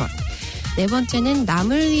살아갈 것. 네 번째는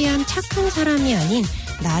남을 위한 착한 사람이 아닌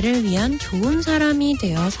나를 위한 좋은 사람이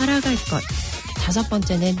되어 살아갈 것. 다섯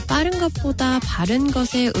번째는 빠른 것보다 바른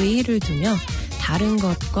것에 의의를 두며 다른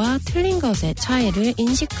것과 틀린 것의 차이를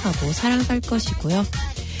인식하고 살아갈 것이고요.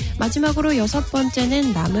 마지막으로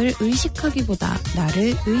 6번째는 남을 의식하기보다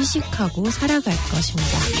나를 의식하고 살아갈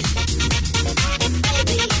것입니다.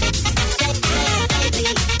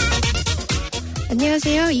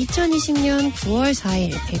 안녕하세요. 2020년 9월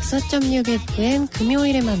 4일 104.6 FM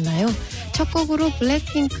금요일에 만나요. 첫 곡으로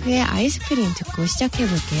블랙핑크의 아이스크림 듣고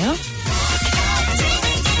시작해볼게요.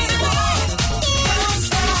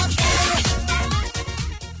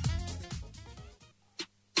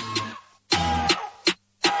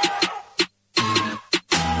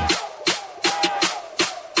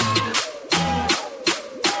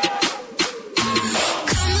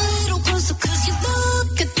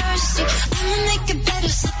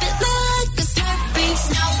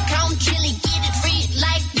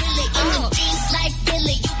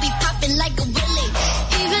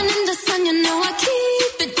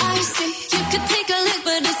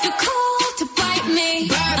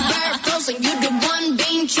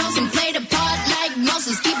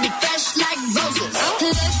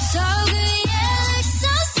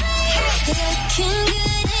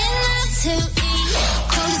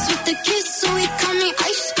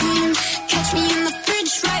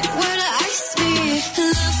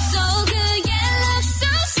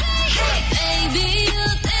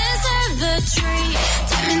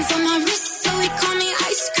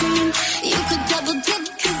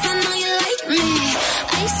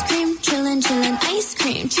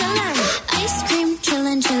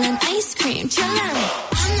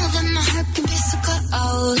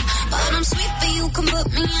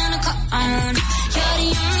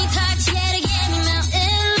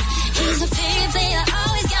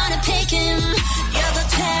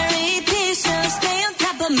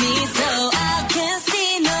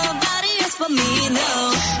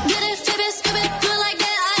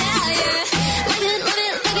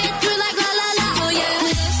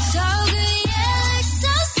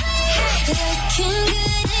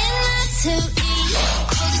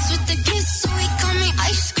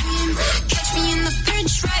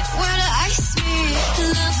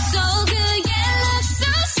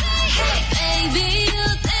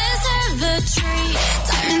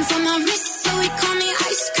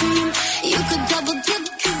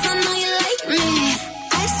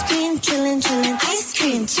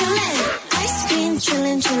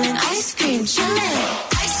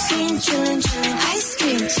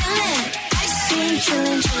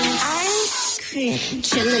 chillin', ice cream.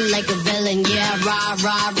 Chillin' like a villain, yeah, rah,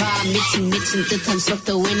 rah, rah. 미친 듯한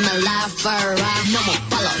속도인 my life, alright. 너무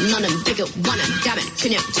빨라, 너는 되게 원한다면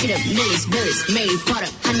그냥 치름, 밀리스, 매일 버릇.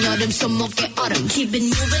 한여름 손목에 얼음. Keep it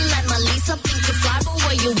moving like my Lisa. Think you fly, but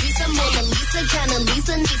where you visa? Mona Lisa, kinda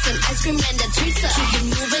Lisa, needs an ice cream and a treatza. Keep it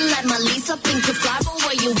moving like my Lisa. Think you fly, but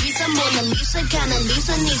where you visa? Mona Lisa, kinda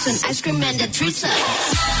Lisa, needs an ice cream and a treatza.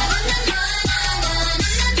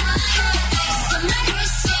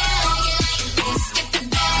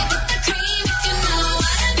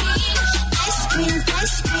 Ice cream,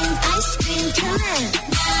 come on.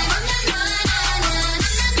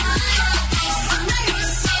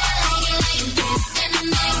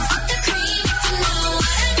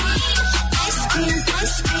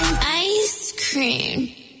 Ice cream.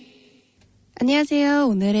 안녕하세요.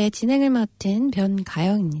 오늘의 진행을 맡은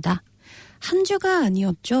변가영입니다. 한 주가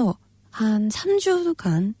아니었죠? 한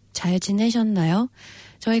 3주간 잘 지내셨나요?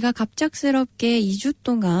 저희가 갑작스럽게 2주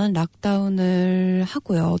동안 락다운을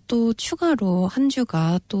하고요. 또 추가로 한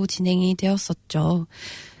주가 또 진행이 되었었죠.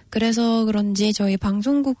 그래서 그런지 저희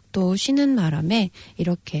방송국도 쉬는 바람에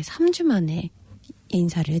이렇게 3주 만에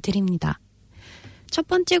인사를 드립니다. 첫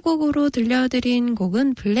번째 곡으로 들려드린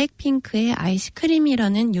곡은 블랙핑크의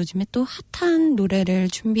아이스크림이라는 요즘에 또 핫한 노래를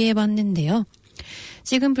준비해봤는데요.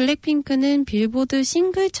 지금 블랙핑크는 빌보드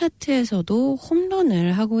싱글 차트에서도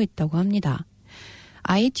홈런을 하고 있다고 합니다.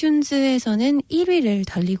 아이튠즈에서는 1위를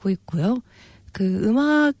달리고 있고요. 그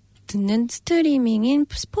음악 듣는 스트리밍인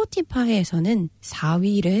스포티파이에서는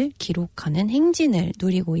 4위를 기록하는 행진을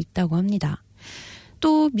누리고 있다고 합니다.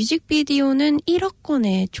 또 뮤직비디오는 1억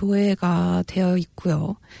건의 조회가 되어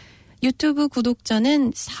있고요. 유튜브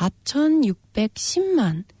구독자는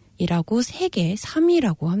 4,610만이라고 세계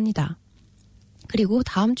 3위라고 합니다. 그리고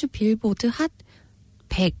다음 주 빌보드 핫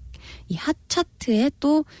 100, 이 핫 차트에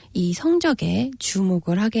또 이 성적에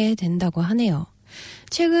주목을 하게 된다고 하네요.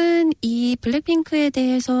 최근 이 블랙핑크에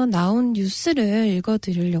대해서 나온 뉴스를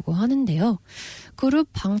읽어드리려고 하는데요. 그룹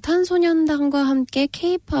방탄소년단과 함께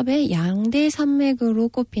K-팝의 양대 산맥으로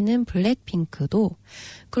꼽히는 블랙핑크도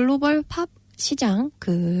글로벌 팝 시장,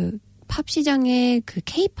 팝 시장의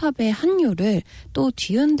K-팝의 한류를 또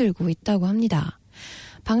뒤흔들고 있다고 합니다.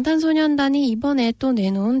 방탄소년단이 이번에 또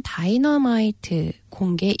내놓은 다이너마이트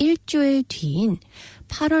공개 일주일 뒤인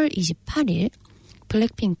 8월 28일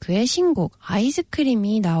블랙핑크의 신곡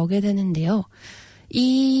아이스크림이 나오게 되는데요.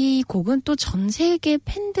 이 곡은 또 전 세계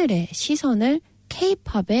팬들의 시선을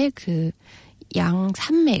K-팝의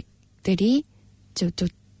양산맥들이 또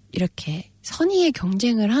이렇게 선의의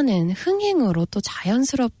경쟁을 하는 흥행으로 또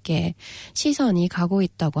자연스럽게 시선이 가고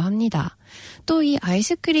있다고 합니다. 또 이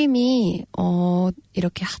아이스크림이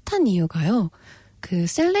이렇게 핫한 이유가요.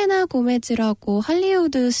 셀레나 고메즈라고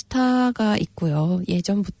할리우드 스타가 있고요.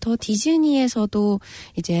 예전부터 디즈니에서도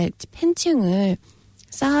이제 팬층을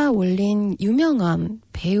쌓아 올린 유명한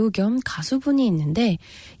배우 겸 가수분이 있는데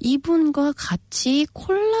이분과 같이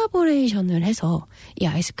콜라보레이션을 해서 이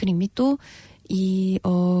아이스크림이 또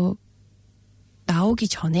나오기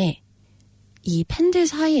전에 이 팬들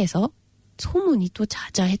사이에서 소문이 또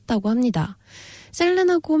자자했다고 합니다.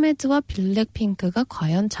 셀레나 고메즈와 블랙핑크가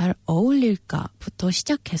과연 잘 어울릴까부터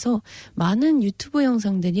시작해서 많은 유튜브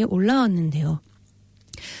영상들이 올라왔는데요.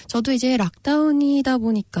 저도 이제 락다운이다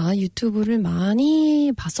보니까 유튜브를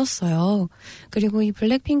많이 봤었어요. 그리고 이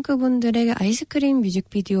블랙핑크 분들의 아이스크림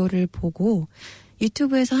뮤직비디오를 보고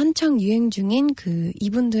유튜브에서 한창 유행 중인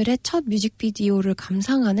이분들의 첫 뮤직비디오를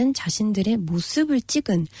감상하는 자신들의 모습을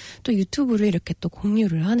찍은 또 유튜브를 이렇게 또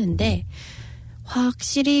공유를 하는데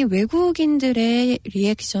확실히 외국인들의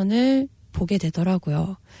리액션을 보게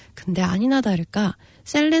되더라고요. 근데 아니나 다를까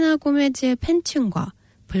셀레나 고메즈의 팬층과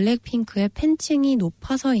블랙핑크의 팬층이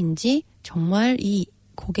높아서인지 정말 이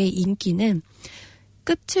곡의 인기는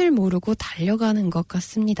끝을 모르고 달려가는 것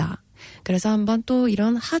같습니다. 그래서 한번 또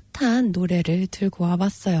이런 핫한 노래를 들고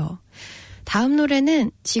와봤어요. 다음 노래는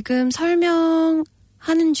지금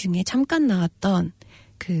설명하는 중에 잠깐 나왔던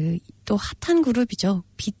또 핫한 그룹이죠.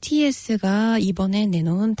 BTS가 이번에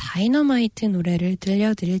내놓은 다이너마이트 노래를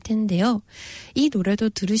들려드릴 텐데요. 이 노래도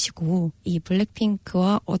들으시고 이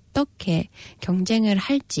블랙핑크와 어떻게 경쟁을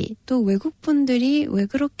할지 또 외국분들이 왜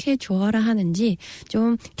그렇게 좋아라 하는지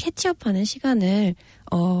좀 캐치업하는 시간을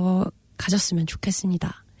가졌으면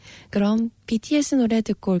좋겠습니다. 그럼 BTS 노래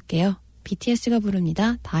듣고 올게요. BTS가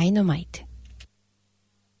부릅니다. 다이너마이트.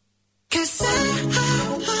 Cause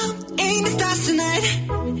I'm in the stars tonight.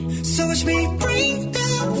 So watch me bring the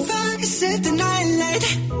fire, set the night light.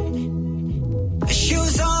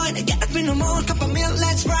 Shoes on, get up in the morning, cup of milk,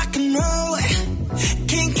 let's rock and roll.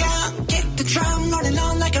 Kink out, kick the drum, rolling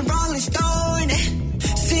on like a rolling stone.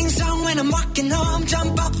 Sing song when I'm walking know I'm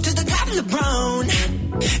jump up to the top of the brown.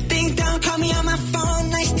 Ding dong, call me on my phone.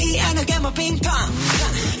 Nice tea and I'll get my ping pong.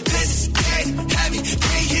 This is getting heavy.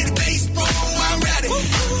 Can't hear the bass, boom, I'm ready.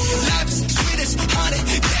 Life is sweet as honey.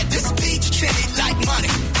 Yeah, this beat you treat like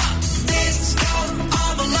money. This go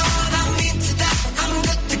all alone. I'm into that. I'm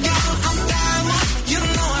good to go. I'm down. You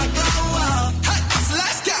know I glow up. Hey, so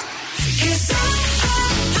let's go. It's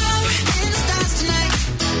all in the stars tonight.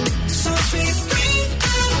 So sweet, bring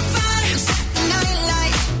out the fire. Set the night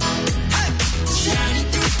light. Hey, shining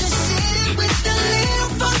through the city with a little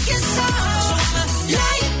funky soul.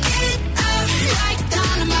 Light it up like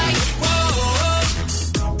dynamite.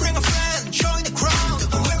 Whoa, bring a friend, join the crowd.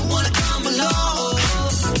 We wanna come along.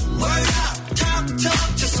 Word up, talk,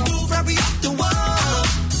 just move right up the wall.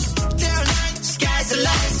 Day or night, sky's the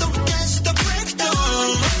limit, so we dance to the break of dawn.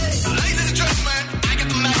 Ladies and gentlemen, I got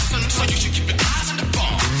the medicine, so you should keep your eyes on the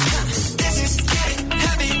ball. This is getting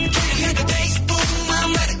heavy, can you hear the bass? Boom, I'm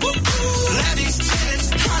ready. Levy's chillin',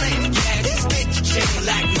 honey, yeah, this beat you shake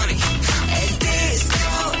like money. And this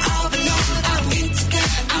girl, all alone, I'm into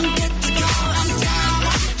that, I'm good to go, I'm down,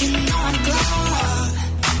 you know I'm glowing.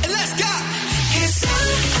 And let's go! It's all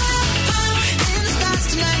in the stars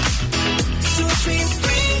tonight. So sweet,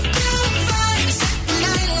 bring down the fire, set the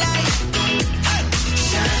night light. Hey,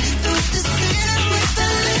 shining through the city with a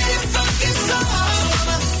little funky soul.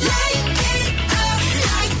 Light it up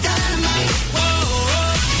like dynamite. Whoa,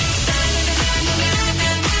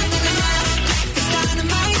 it's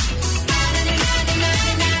dynamite. It's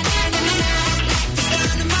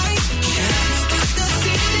dynamite. Shining through the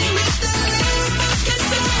city with a little funky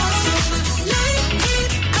soul. Light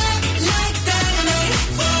it up like dynamite.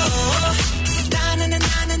 Whoa,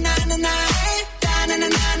 da-na-na-na-na-na-na-na.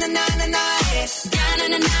 Da-na-na-na-na-na-na-na.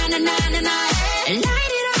 Da-na-na-na-na-na-na.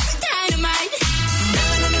 Light it up, dynamite.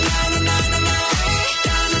 Da-na-na-na-na-na-na.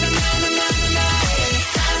 Da-na-na-na-na-na-na.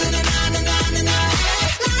 Da-na-na-na-na-na-na.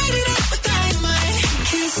 Light it up, dynamite.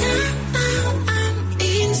 'Cause I'm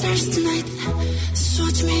in stars tonight. So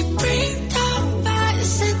watch me bring the fire,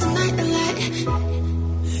 set the night alight.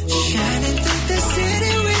 Shining through the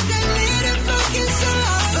city with a little funky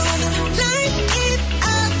soul. Light it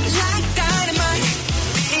up like dynamite.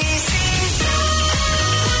 This is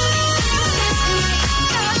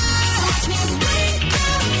watch me bring the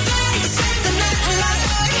fire, set the night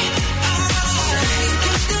alight. Shining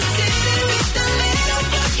through the city with a little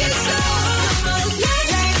funky soul.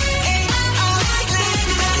 Light it up like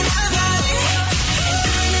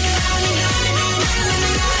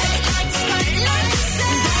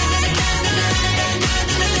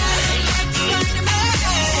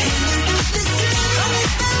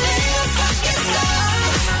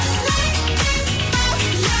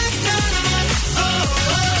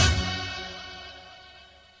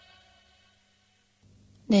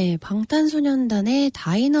네, 방탄소년단의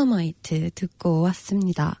다이너마이트 듣고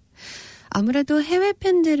왔습니다. 아무래도 해외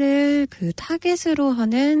팬들을 그 타겟으로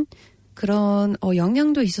하는 그런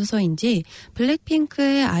영향도 있어서인지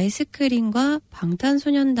블랙핑크의 아이스크림과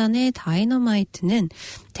방탄소년단의 다이너마이트는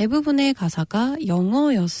대부분의 가사가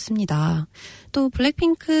영어였습니다. 또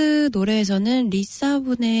블랙핑크 노래에서는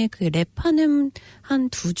리사분의 그 랩하는 한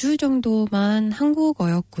 2줄 정도만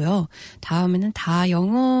한국어였고요. 다음에는 다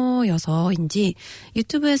영어여서인지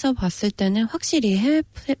유튜브에서 봤을 때는 확실히 해외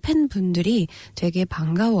팬분들이 되게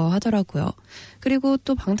반가워하더라고요. 그리고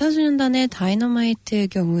또 방탄소년단의 다이너마이트의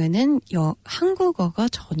경우에는 한국어가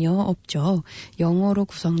전혀 없죠. 영어로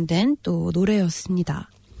구성된 또 노래였습니다.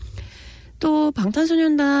 또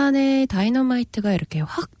방탄소년단의 다이너마이트가 이렇게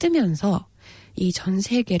확 뜨면서 이 전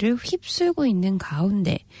세계를 휩쓸고 있는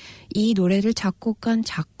가운데 이 노래를 작곡한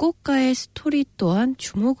작곡가의 스토리 또한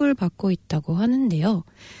주목을 받고 있다고 하는데요.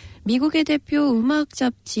 미국의 대표 음악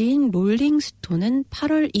잡지인 롤링스톤은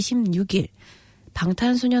 8월 26일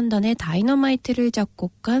방탄소년단의 다이너마이트를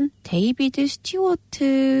작곡한 데이비드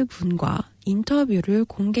스튜어트 분과 인터뷰를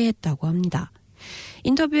공개했다고 합니다.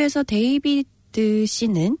 인터뷰에서 데이비드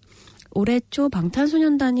씨는 올해 초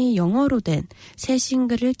방탄소년단이 영어로 된 새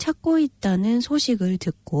싱글을 찾고 있다는 소식을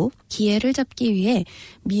듣고 기회를 잡기 위해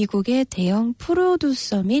미국의 대형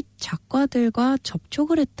프로듀서 및 작가들과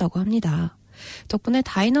접촉을 했다고 합니다. 덕분에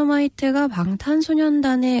다이너마이트가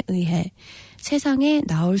방탄소년단에 의해 세상에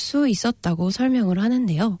나올 수 있었다고 설명을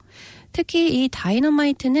하는데요. 특히 이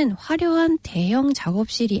다이너마이트는 화려한 대형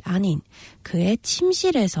작업실이 아닌 그의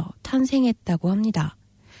침실에서 탄생했다고 합니다.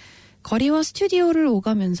 거리와 스튜디오를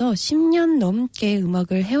오가면서 10년 넘게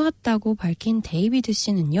음악을 해왔다고 밝힌 데이비드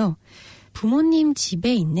씨는요. 부모님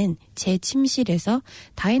집에 있는 제 침실에서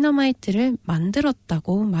다이너마이트를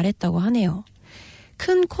만들었다고 말했다고 하네요.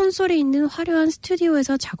 큰 콘솔이 있는 화려한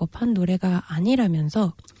스튜디오에서 작업한 노래가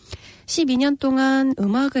아니라면서 12년 동안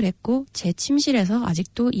음악을 했고 제 침실에서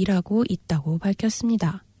아직도 일하고 있다고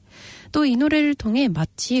밝혔습니다. 또 이 노래를 통해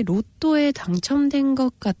마치 로또에 당첨된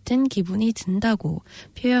것 같은 기분이 든다고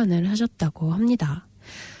표현을 하셨다고 합니다.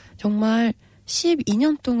 정말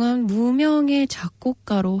 12년 동안 무명의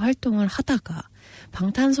작곡가로 활동을 하다가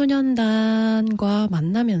방탄소년단과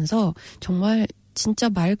만나면서 정말 진짜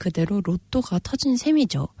말 그대로 로또가 터진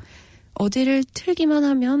셈이죠. 어디를 틀기만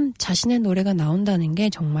하면 자신의 노래가 나온다는 게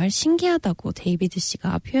정말 신기하다고 데이비드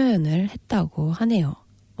씨가 표현을 했다고 하네요.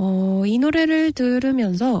 이 노래를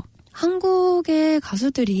들으면서 한국의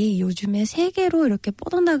가수들이 요즘에 세계로 이렇게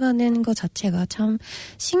뻗어나가는 것 자체가 참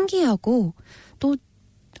신기하고 또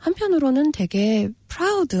한편으로는 되게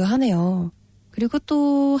프라우드하네요. 그리고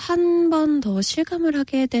또 한 번 더 실감을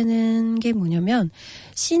하게 되는 게 뭐냐면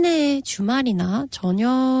시내에 주말이나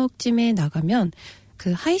저녁쯤에 나가면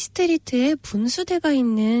그 하이스트리트에 분수대가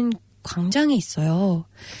있는 광장이 있어요.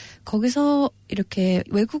 거기서 이렇게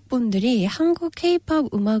외국분들이 한국 케이팝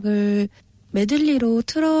음악을 메들리로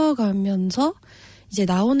틀어가면서 이제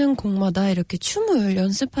나오는 곡마다 이렇게 춤을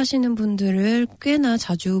연습하시는 분들을 꽤나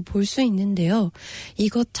자주 볼 수 있는데요.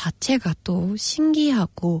 이것 자체가 또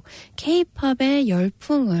신기하고 케이팝의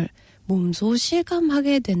열풍을 몸소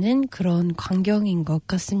실감하게 되는 그런 광경인 것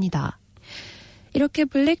같습니다. 이렇게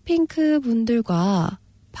블랙핑크 분들과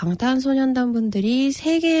방탄소년단 분들이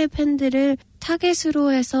세계의 팬들을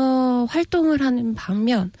타겟으로 해서 활동을 하는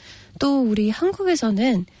반면 또 우리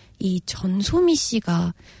한국에서는 이 전소미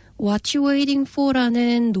씨가 What You Waiting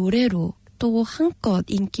For라는 노래로 또 한껏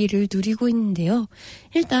인기를 누리고 있는데요.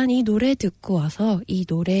 일단 이 노래 듣고 와서 이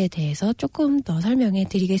노래에 대해서 조금 더 설명해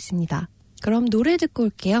드리겠습니다. 그럼 노래 듣고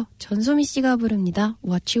올게요. 전소미 씨가 부릅니다.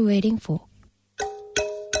 What You Waiting For.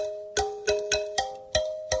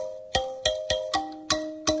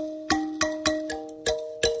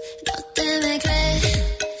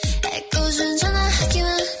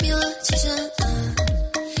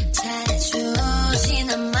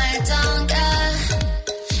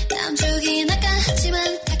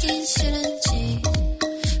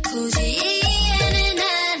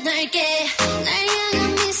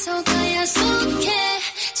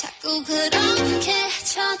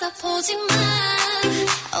 보지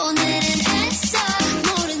마. 오늘은 애써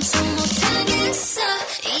모른 척 못하겠어.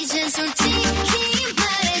 이젠 솔직히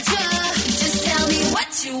말해줘. Just tell me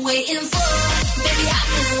what you waiting for. Baby I've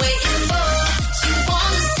been waiting for. You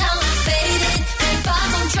wanna sound faded. If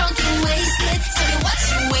I'm drunk and wasted. Tell me what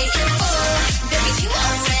you waiting for. Baby you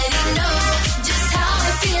already know just how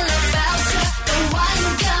I feel about you. But why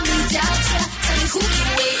you got me doubt you. Tell me who you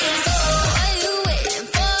waiting for.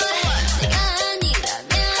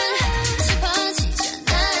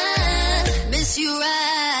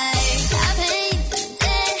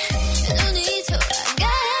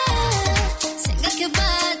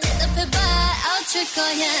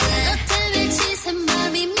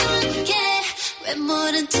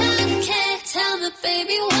 모른 척해 Tell me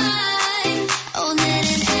baby why 오늘은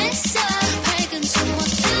애써 밝은 척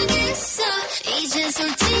못하겠어 이제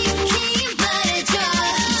솔직히 말해줘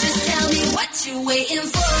Just tell me what you waiting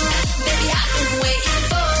for Baby I've been waiting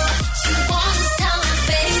for You wanna sound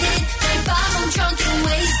faded 날 밤 drunk and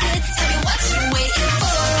wasted Tell me what you waiting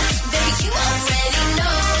for Baby you already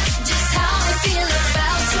know just how I feel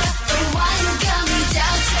about you But why you got me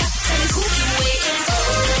doubt you Tell me who you waiting for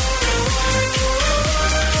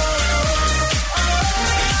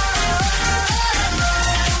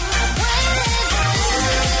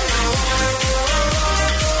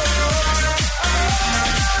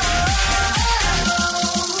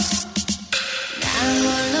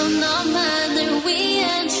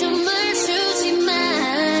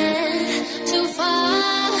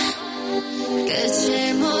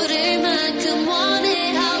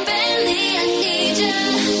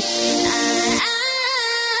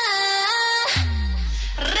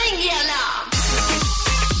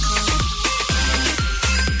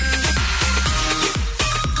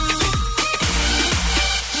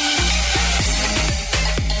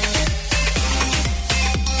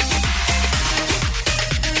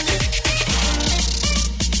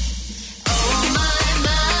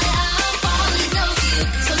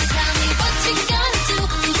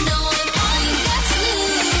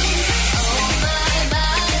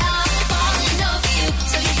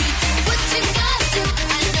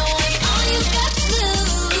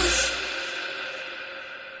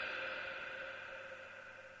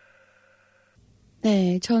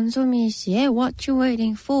네, 전소미 씨의 What You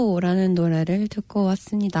Waiting For 라는 노래를 듣고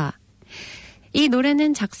왔습니다. 이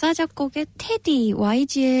노래는 작사, 작곡의 테디,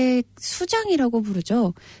 YG의 수장이라고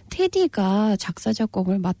부르죠. 테디가 작사,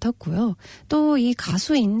 작곡을 맡았고요. 또 이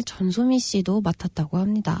가수인 전소미 씨도 맡았다고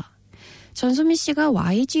합니다. 전소미 씨가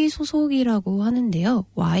YG 소속이라고 하는데요.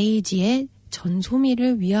 YG의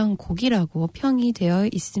전소미를 위한 곡이라고 평이 되어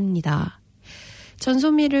있습니다.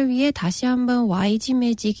 전소미를 위해 다시 한번 YG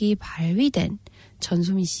매직이 발휘된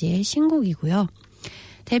전소미 씨의 신곡이고요.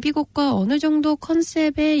 데뷔곡과 어느 정도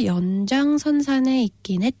컨셉의 연장선상에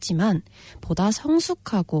있긴 했지만 보다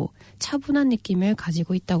성숙하고 차분한 느낌을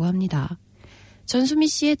가지고 있다고 합니다. 전소미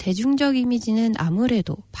씨의 대중적 이미지는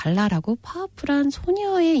아무래도 발랄하고 파워풀한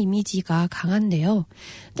소녀의 이미지가 강한데요.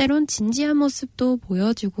 때론 진지한 모습도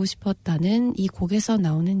보여주고 싶었다는 이 곡에서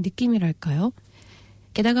나오는 느낌이랄까요?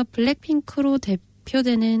 게다가 블랙핑크로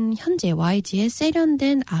대표되는 현재 YG의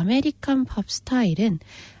세련된 아메리칸 팝 스타일은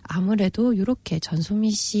아무래도 이렇게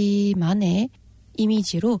전소미 씨만의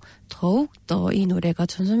이미지로 더욱더 이 노래가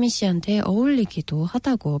전소미 씨한테 어울리기도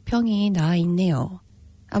하다고 평이 나 있네요.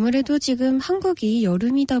 아무래도 지금 한국이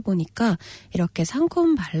여름이다 보니까 이렇게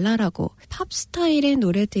상콤 발랄하고 팝 스타일의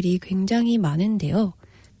노래들이 굉장히 많은데요.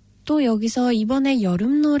 또 여기서 이번에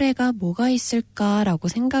여름 노래가 뭐가 있을까라고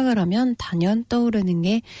생각을 하면 단연 떠오르는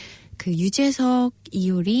게 그 유재석,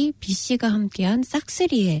 이효리, BC가 함께한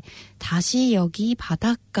싹쓰리의 다시 여기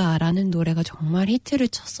바닷가라는 노래가 정말 히트를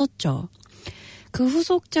쳤었죠. 그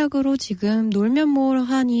후속작으로 지금 놀면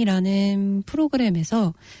뭐하니라는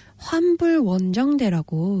프로그램에서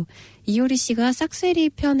환불원정대라고 이효리 씨가 싹쓰리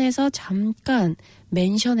편에서 잠깐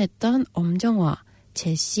멘션했던 엄정화,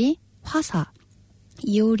 제시, 화사,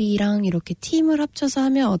 이효리랑 이렇게 팀을 합쳐서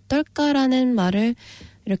하면 어떨까라는 말을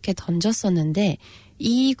이렇게 던졌었는데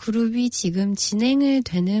이 그룹이 지금 진행을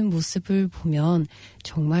되는 모습을 보면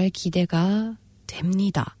정말 기대가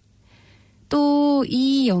됩니다. 또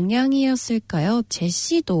이 영향이었을까요?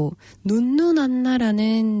 제시도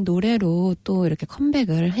눈눈안나라는 노래로 또 이렇게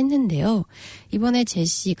컴백을 했는데요. 이번에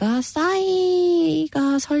제시가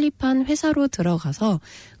싸이가 설립한 회사로 들어가서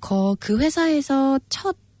그 회사에서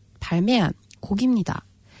첫 발매한 곡입니다.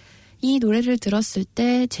 이 노래를 들었을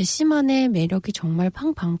때 제시만의 매력이 정말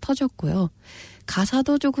팡팡 터졌고요.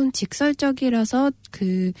 가사도 조금 직설적이라서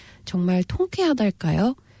정말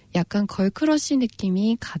통쾌하달까요? 약간 걸크러쉬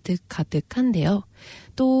느낌이 가득한데요.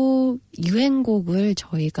 또 유행곡을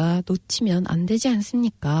저희가 놓치면 안 되지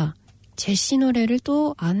않습니까? 제시 노래를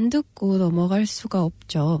또 안 듣고 넘어갈 수가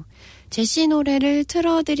없죠. 제시 노래를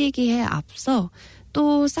틀어드리기에 앞서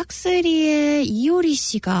또 싹쓰리의 이효리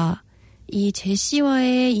씨가 이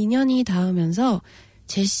제시와의 인연이 닿으면서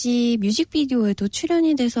제시 뮤직비디오에도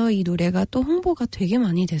출연이 돼서 이 노래가 또 홍보가 되게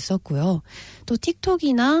많이 됐었고요. 또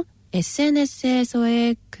틱톡이나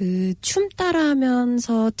SNS에서의 그 춤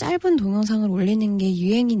따라하면서 짧은 동영상을 올리는 게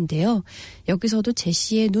유행인데요. 여기서도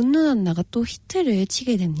제시의 눈눈안나가 또 히트를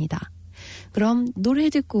치게 됩니다. 그럼 노래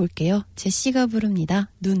듣고 올게요. 제시가 부릅니다.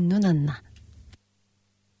 눈눈안나.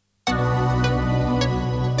 I'm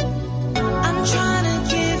trying to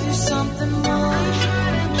give you something more.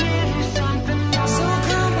 So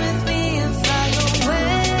come with me and fly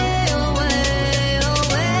away, away,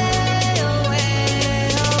 away, away, away.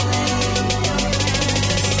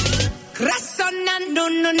 그래서 난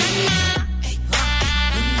눈눈안나.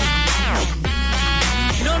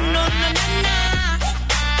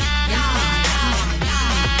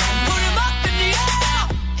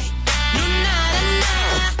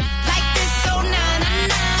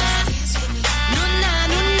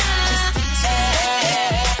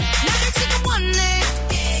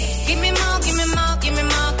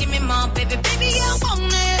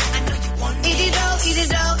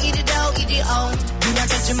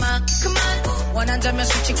 그만 원한다면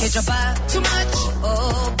솔직해져봐 Too much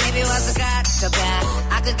Oh baby 와서 가져가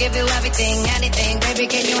I could give you everything anything Baby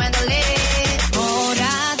can you handle it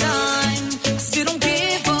뭐라던 Still don't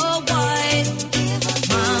give a what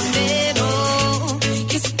마음대로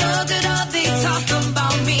계속 떠들어 They talk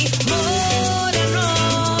about me 뭐래로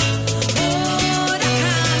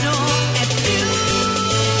뭐라카노 At you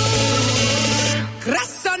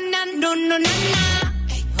그래서 난 눈눈안나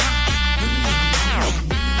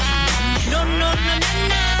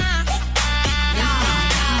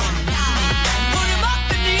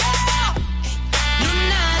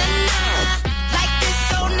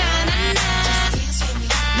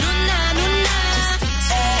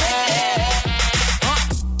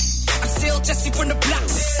from the block.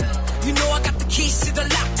 You know I got the keys to the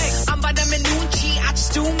lock. 안 받으면 눈치, I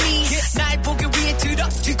just do me. 날 보기 위해 들어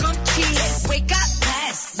뒤꿈치. Wake up,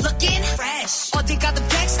 fast, looking fresh. 어디 가든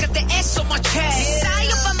flex, got the ass on my chest. 싸이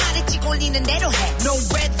오빠 말했지 올리는 대로 해. No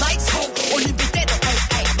red lights, hold, 올린 빛대로.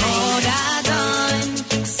 뭐라던,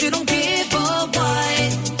 still don't give a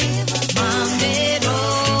what. 마음대로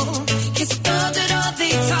계속 떠들어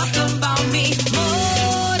they talk about me.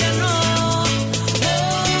 뭐래로.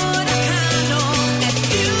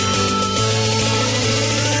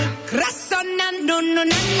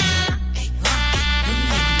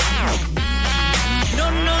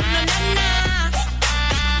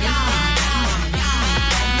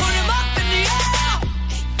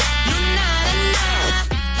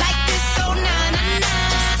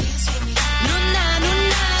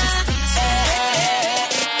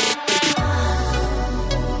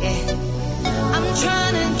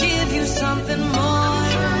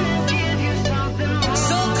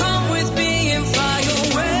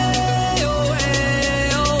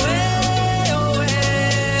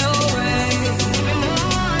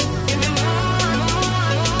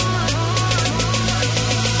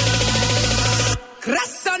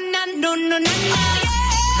 No, no, no, no,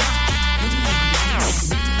 yeah.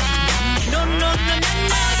 No, no, no, no,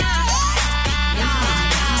 no.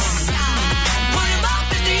 Pull 'em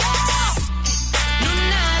up in the air. No,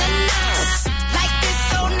 na, na, na. Like this,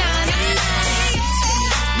 so na, na, na.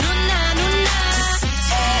 No, na, no, na.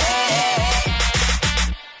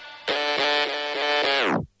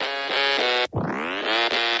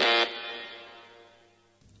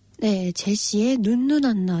 네, 제시의 눈눈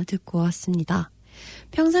안나 듣고 왔습니다.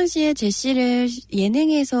 평상시에 제시를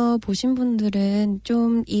예능에서 보신 분들은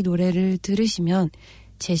좀 이 노래를 들으시면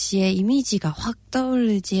제시의 이미지가 확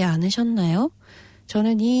떠오르지 않으셨나요?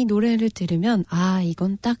 저는 이 노래를 들으면 아,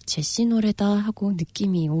 이건 딱 제시 노래다 하고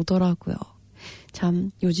느낌이 오더라고요.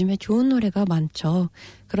 참 요즘에 좋은 노래가 많죠.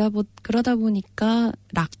 그러다 보니까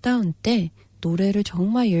락다운 때 노래를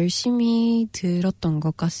정말 열심히 들었던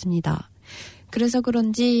것 같습니다. 그래서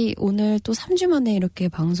그런지 오늘 또 3주 만에 이렇게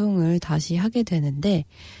방송을 다시 하게 되는데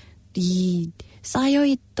이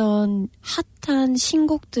쌓여있던 핫한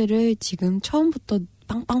신곡들을 지금 처음부터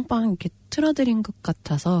빵빵빵 이렇게 틀어드린 것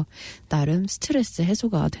같아서 나름 스트레스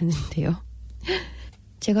해소가 되는데요.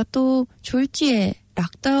 제가 또 졸지에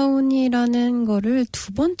락다운이라는 거를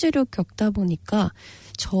두 번째로 겪다 보니까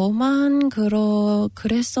저만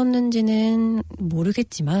그랬었는지는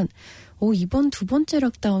모르겠지만 이번 두 번째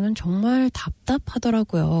락다운은 정말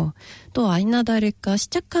답답하더라고요. 또 아니나 다를까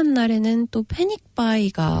시작한 날에는 또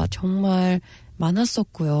패닉바이가 정말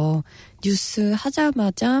많았었고요. 뉴스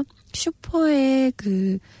하자마자 슈퍼에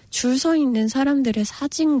그 줄 서 있는 사람들의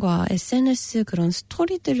사진과 SNS 그런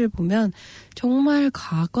스토리들을 보면 정말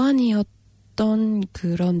가관이었던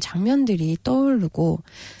그런 장면들이 떠오르고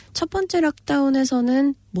첫 번째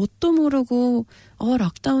락다운에서는 뭣도 모르고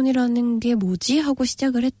락다운이라는 게 뭐지 하고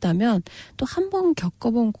시작을 했다면 또 한 번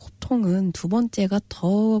겪어본 고통은 두 번째가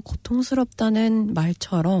더 고통스럽다는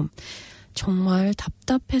말처럼 정말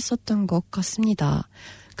답답했었던 것 같습니다.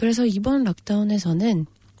 그래서 이번 락다운에서는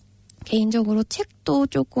개인적으로 책도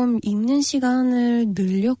조금 읽는 시간을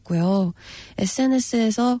늘렸고요.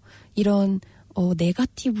 SNS에서 이런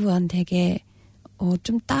네거티브한 되게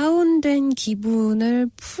좀 다운된 기분을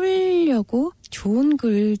풀려고 좋은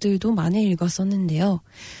글들도 많이 읽었었는데요.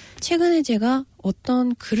 최근에 제가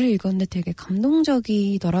어떤 글을 읽었는데 되게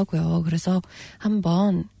감동적이더라고요. 그래서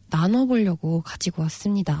한번 나눠보려고 가지고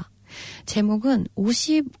왔습니다. 제목은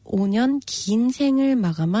 55년 긴 생을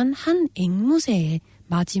마감한 한 앵무새의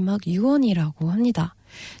마지막 유언이라고 합니다.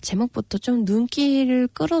 제목부터 좀 눈길을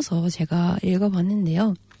끌어서 제가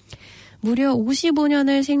읽어봤는데요. 무려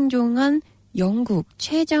 55년을 생존한 영국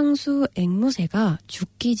최장수 앵무새가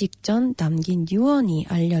죽기 직전 남긴 유언이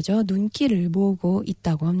알려져 눈길을 모으고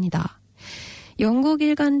있다고 합니다. 영국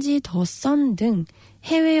일간지 더 선 등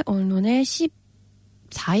해외 언론의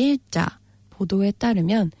 14일자 보도에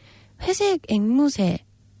따르면 회색 앵무새,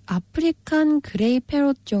 아프리칸 그레이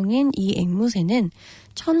패럿종인 이 앵무새는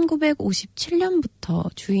 1957년부터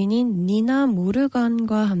주인인 니나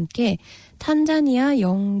모르간과 함께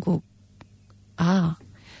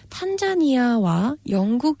탄자니아와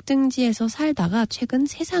영국 등지에서 살다가 최근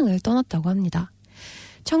세상을 떠났다고 합니다.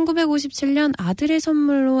 1957년 아들의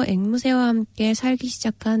선물로 앵무새와 함께 살기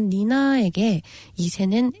시작한 니나에게 이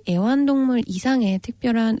새는 애완동물 이상의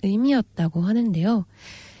특별한 의미였다고 하는데요.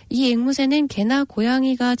 이 앵무새는 개나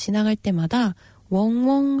고양이가 지나갈 때마다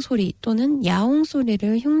웡웡 소리 또는 야옹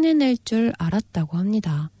소리를 흉내낼 줄 알았다고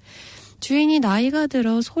합니다. 주인이 나이가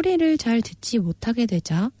들어 소리를 잘 듣지 못하게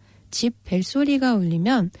되자 집 벨소리가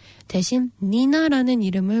울리면 대신 니나라는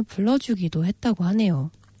이름을 불러주기도 했다고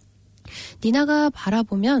하네요. 니나가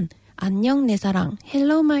바라보면 안녕 내 사랑,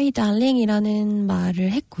 hello my darling 이라는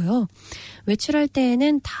말을 했고요. 외출할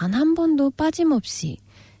때에는 단 한 번도 빠짐없이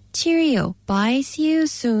cheerio, bye, see you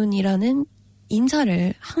soon 이라는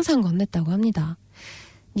인사를 항상 건넸다고 합니다.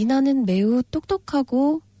 니나는 매우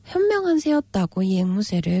똑똑하고 현명한 새였다고 이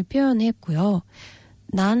앵무새를 표현했고요.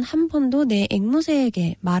 난 한 번도 내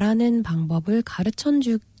앵무새에게 말하는 방법을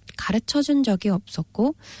가르쳐준 적이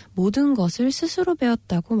없었고 모든 것을 스스로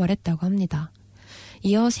배웠다고 말했다고 합니다.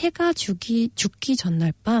 이어 새가 죽기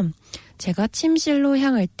전날 밤 제가 침실로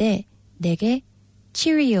향할 때 내게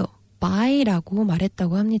cheerio, bye라고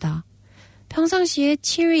말했다고 합니다. 평상시에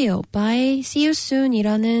cheerio, bye, see you soon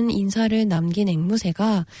이라는 인사를 남긴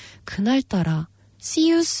앵무새가 그날따라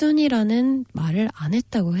see you soon 이라는 말을 안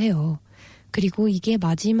했다고 해요. 그리고 이게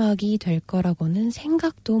마지막이 될 거라고는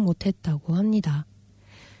생각도 못했다고 합니다.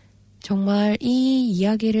 정말 이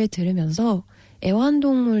이야기를 들으면서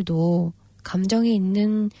애완동물도 감정이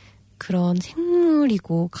있는 그런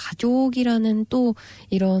생물이고 가족이라는 또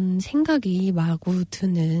이런 생각이 마구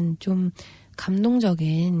드는 좀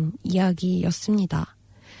감동적인 이야기였습니다.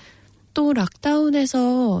 또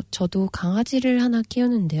락다운에서 저도 강아지를 하나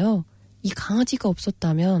키우는데요. 이 강아지가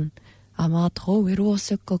없었다면 아마 더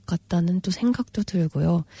외로웠을 것 같다는 또 생각도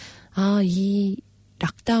들고요. 이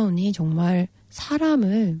락다운이 정말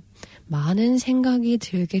사람을 많은 생각이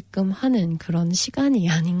들게끔 하는 그런 시간이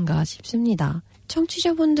아닌가 싶습니다.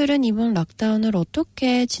 청취자분들은 이번 락다운을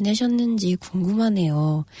어떻게 지내셨는지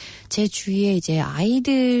궁금하네요. 제 주위에 이제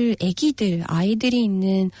아이들이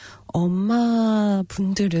있는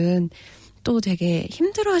엄마분들은 또 되게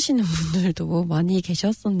힘들어하시는 분들도 많이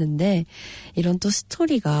계셨었는데 이런 또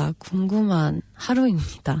스토리가 궁금한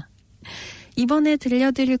하루입니다. 이번에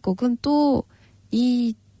들려드릴 곡은 또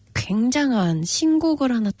이 굉장한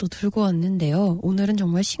신곡을 하나 또 들고 왔는데요. 오늘은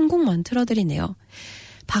정말 신곡만 틀어드리네요.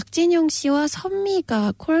 박진영 씨와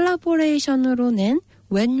선미가 콜라보레이션으로 낸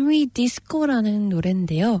When We Disco라는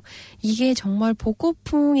노래인데요. 이게 정말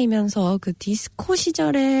복고풍이면서 그 디스코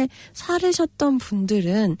시절에 살으셨던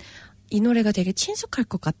분들은 이 노래가 되게 친숙할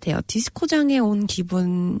것 같아요. 디스코장에 온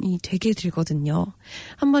기분이 되게 들거든요.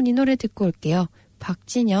 한번 이 노래 듣고 올게요.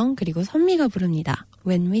 박진영 그리고 선미가 부릅니다.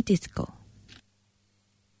 When We Disco.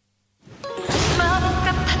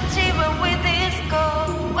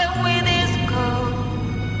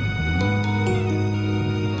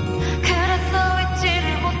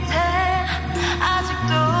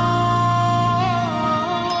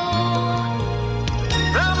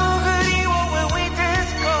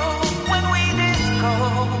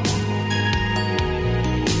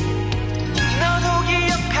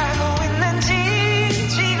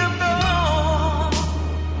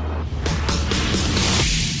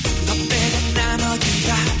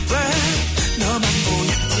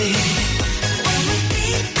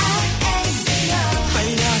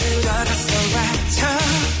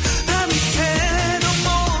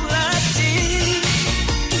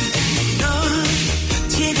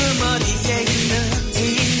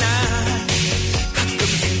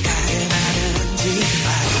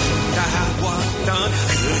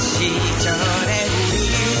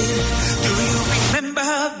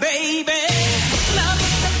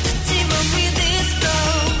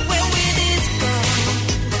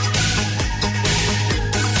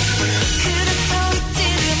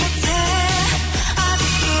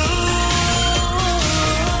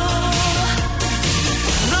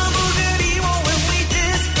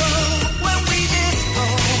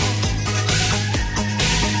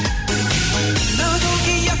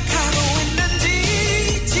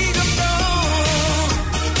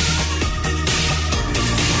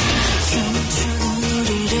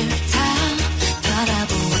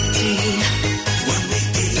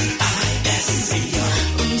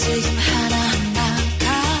 지금 건 하늘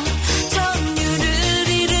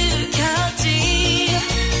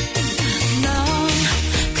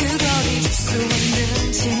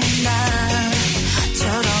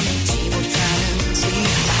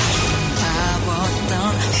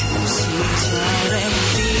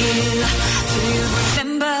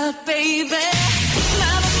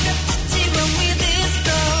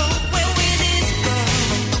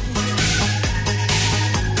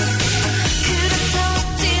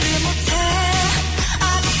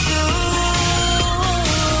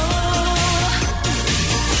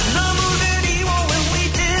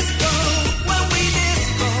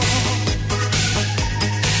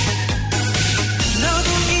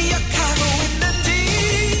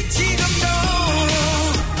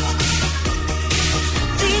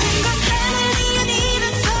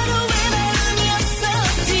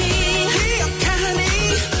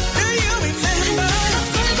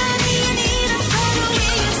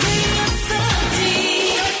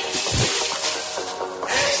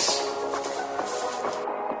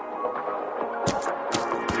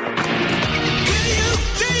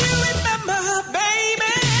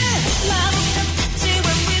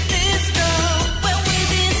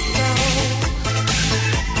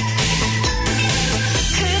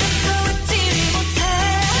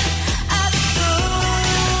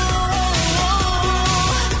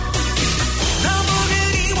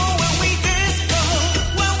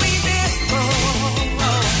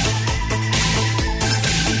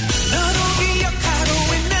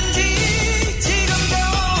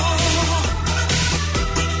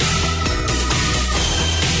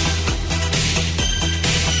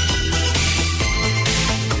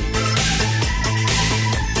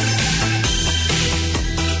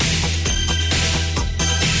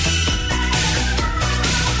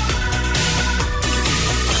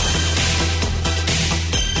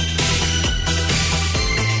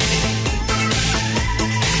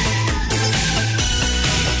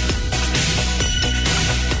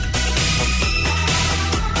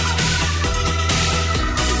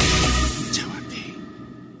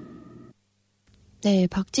네,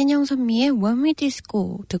 박진영 선미의 When We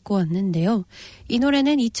Disco 듣고 왔는데요. 이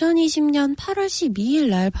노래는 2020년 8월 12일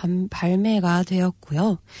날 발매가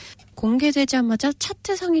되었고요. 공개되자마자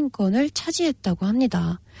차트 상위권을 차지했다고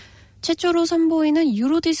합니다. 최초로 선보이는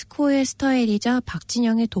유로디스코의 스타일이자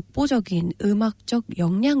박진영의 독보적인 음악적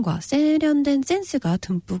역량과 세련된 센스가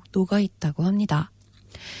듬뿍 녹아있다고 합니다.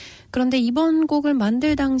 그런데 이번 곡을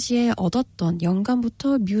만들 당시에 얻었던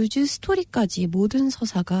영감부터 뮤즈 스토리까지 모든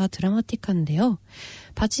서사가 드라마틱한데요.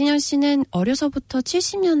 박진영 씨는 어려서부터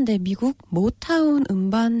 70년대 미국 모타운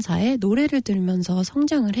음반사의 노래를 들으면서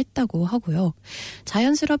성장을 했다고 하고요.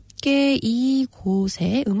 자연스럽게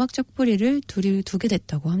이곳에 음악적 뿌리를 두게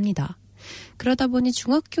됐다고 합니다. 그러다 보니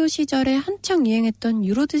중학교 시절에 한창 유행했던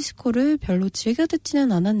유로디스코를 별로 즐겨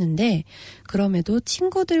듣지는 않았는데 그럼에도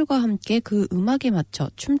친구들과 함께 그 음악에 맞춰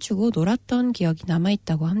춤추고 놀았던 기억이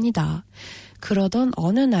남아있다고 합니다. 그러던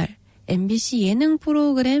어느 날 MBC 예능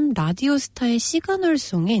프로그램 라디오스타의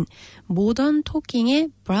시그널송인 모던 토킹의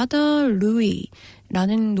Brother Louie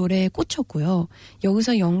라는 노래에 꽂혔고요.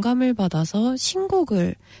 여기서 영감을 받아서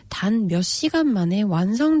신곡을 단 몇 시간 만에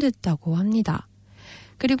완성됐다고 합니다.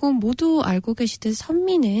 그리고 모두 알고 계시듯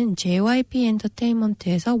선미는 JYP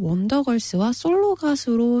엔터테인먼트에서 원더걸스와 솔로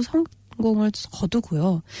가수로 성공을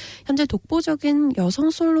거두고요. 현재 독보적인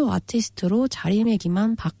여성 솔로 아티스트로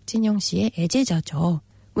자리매김한 박진영 씨의 애제자죠.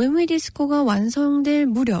 When We Disco가 완성될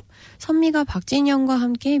무렵 선미가 박진영과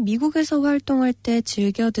함께 미국에서 활동할 때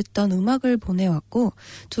즐겨 듣던 음악을 보내왔고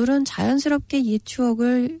둘은 자연스럽게 옛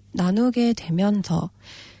추억을 나누게 되면서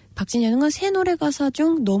박진영은 새 노래 가사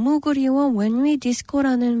중 너무 그리워 When We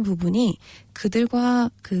Disco라는 부분이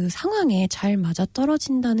그들과 그 상황에 잘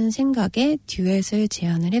맞아떨어진다는 생각에 듀엣을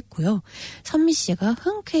제안을 했고요. 선미 씨가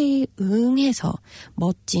흔쾌히 응해서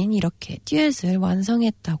멋진 이렇게 듀엣을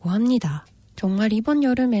완성했다고 합니다. 정말 이번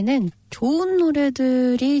여름에는 좋은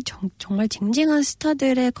노래들이 정말 쟁쟁한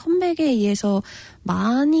스타들의 컴백에 의해서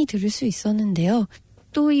많이 들을 수 있었는데요.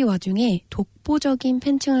 또 이 와중에 독보적인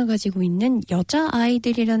팬층을 가지고 있는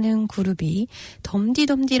여자아이들이라는 그룹이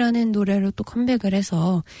덤디덤디라는 노래로 또 컴백을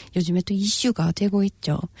해서 요즘에 또 이슈가 되고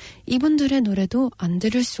있죠. 이분들의 노래도 안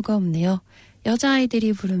들을 수가 없네요.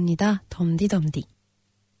 여자아이들이 부릅니다. 덤디덤디.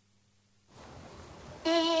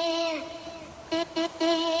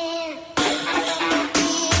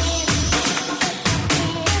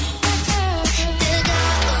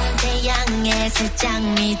 뜨거운 태양에 살짝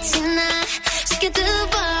미친 나 두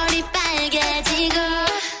볼이 빨개지고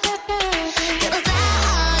그러다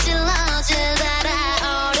어질어질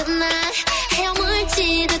달아오른 날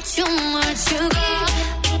헤엄을치듯 춤을 추고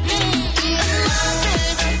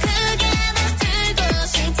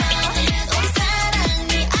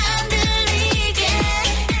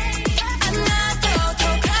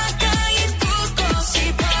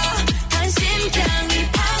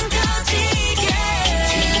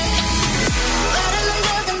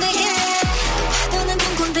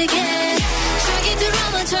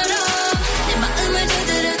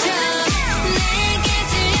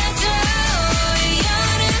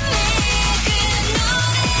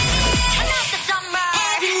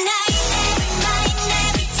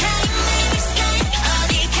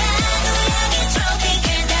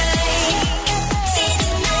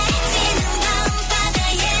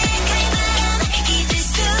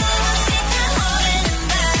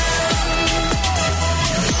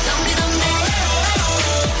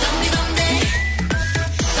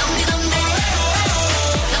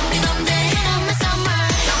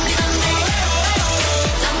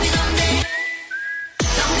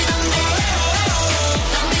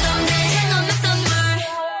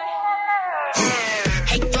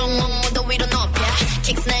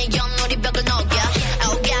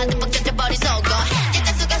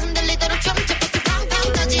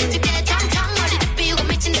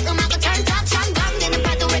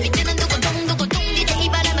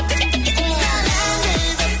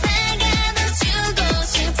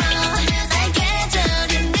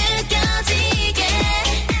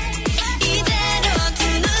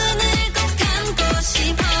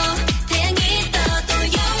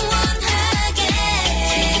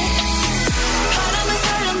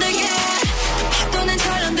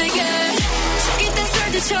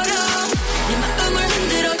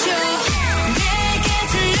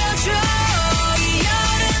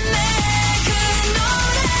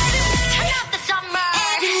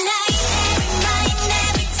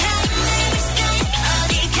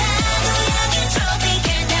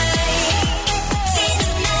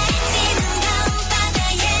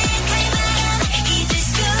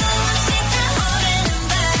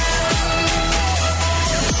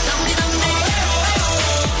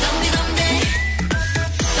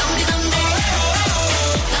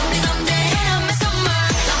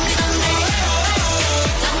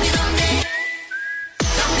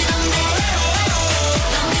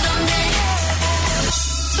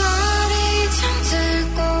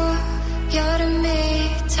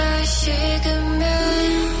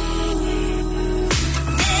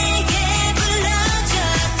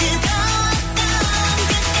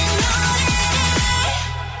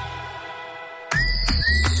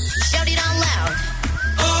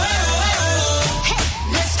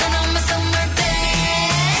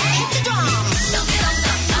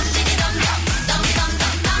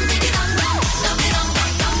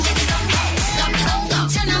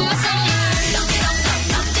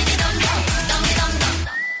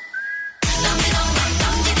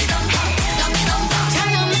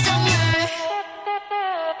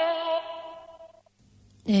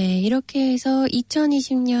네, 이렇게 해서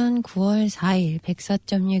 2020년 9월 4일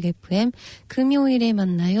 104.6 FM 금요일에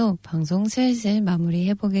만나요. 방송 슬슬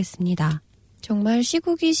마무리해보겠습니다. 정말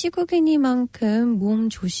시국이니만큼 몸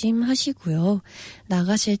조심하시고요.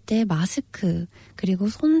 나가실 때 마스크 그리고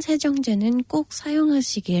손 세정제는 꼭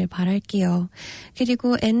사용하시길 바랄게요.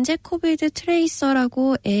 그리고 엔제 코비드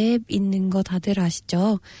트레이서라고 앱 있는 거 다들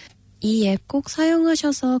아시죠? 이 앱 꼭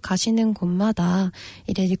사용하셔서 가시는 곳마다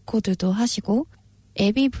이래 리코드도 하시고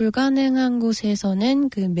앱이 불가능한 곳에서는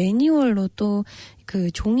그 매뉴얼로 또 그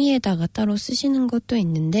종이에다가 따로 쓰시는 것도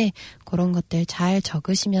있는데 그런 것들 잘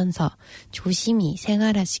적으시면서 조심히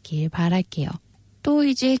생활하시길 바랄게요. 또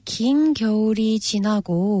이제 긴 겨울이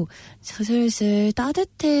지나고 슬슬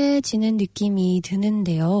따뜻해지는 느낌이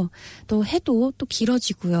드는데요. 또 해도 또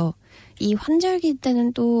길어지고요. 이 환절기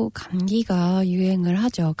때는 또 감기가 유행을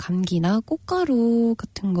하죠. 감기나 꽃가루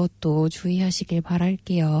같은 것도 주의하시길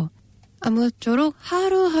바랄게요. 아무쪼록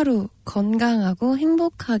하루하루 건강하고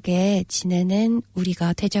행복하게 지내는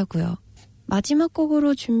우리가 되자고요. 마지막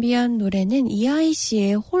곡으로 준비한 노래는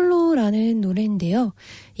EIC의 홀로라는 노래인데요.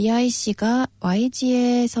 EIC가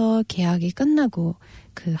YG에서 계약이 끝나고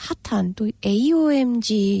그 핫한 또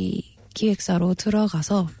AOMG 기획사로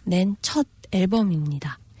들어가서 낸 첫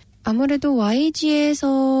앨범입니다. 아무래도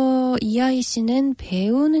YG에서 EIC는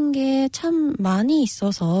배우는 게 참 많이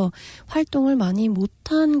있어서 활동을 많이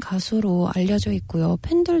못한 가수로 알려져 있고요.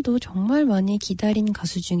 팬들도 정말 많이 기다린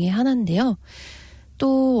가수 중에 하나인데요.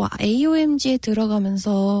 또 AOMG에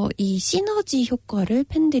들어가면서 이 시너지 효과를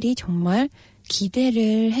팬들이 정말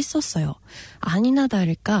기대를 했었어요. 아니나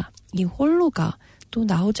다를까 이 홀로가 또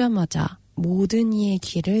나오자마자 모든 이의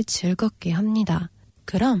귀를 즐겁게 합니다.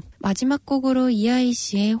 그럼 마지막 곡으로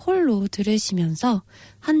EIC의 홀로 들으시면서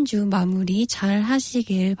한 주 마무리 잘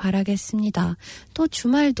하시길 바라겠습니다. 또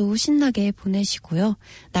주말도 신나게 보내시고요.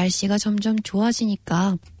 날씨가 점점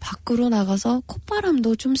좋아지니까 밖으로 나가서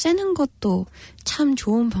콧바람도 좀 쐬는 것도 참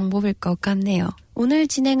좋은 방법일 것 같네요. 오늘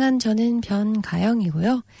진행한 저는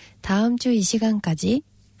변가영이고요. 다음 주 이 시간까지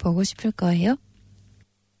보고 싶을 거예요.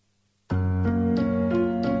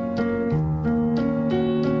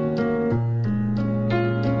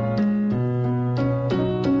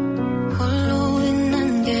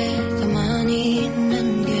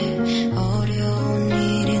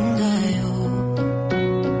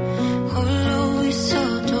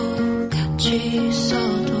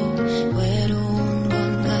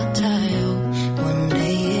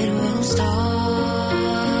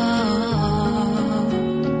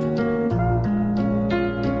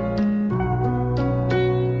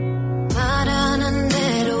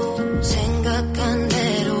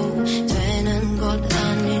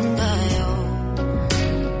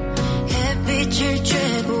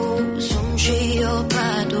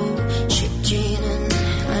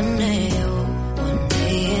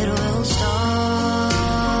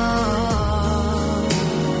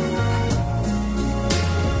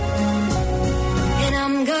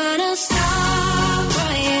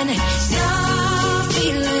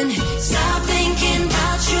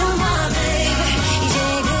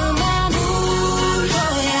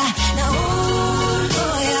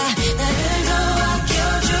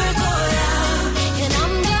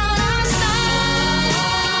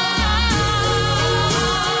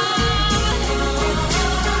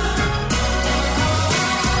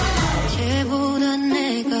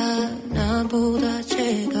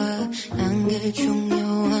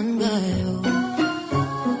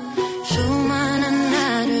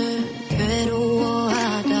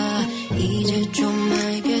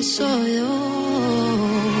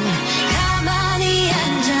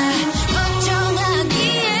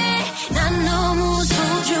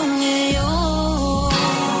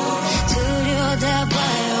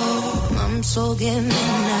 속에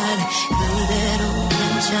맨날 그대로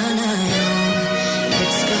괜찮아요.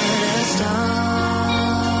 It's gonna stop.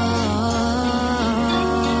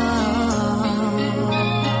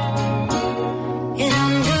 And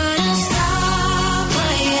I'm gonna stop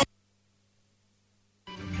playing.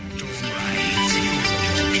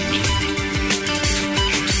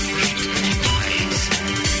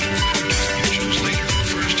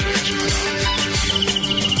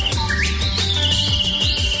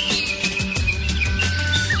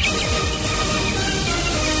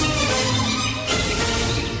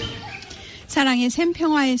 사랑의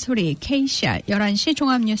샘평화의 소리 KCR 11시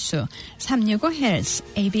종합뉴스 365 헬스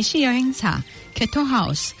ABC 여행사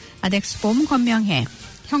개토하우스 아덱스봄 권명혜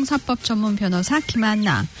형사법 전문 변호사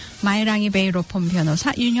김한나 마이랑이 베이로폼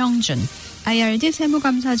변호사 윤영준 IRD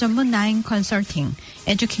세무감사 전문 나인 컨설팅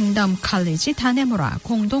에듀킹덤 칼리지 다네모라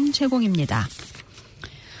공동 제공입니다.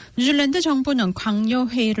 뉴질랜드 정부는 광요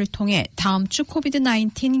회의를 통해 다음 주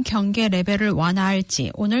코비드-19 경계 레벨을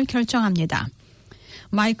완화할지 오늘 결정합니다.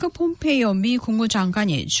 마이크 폼페이오 미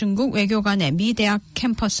국무장관이 중국 외교관의 미 대학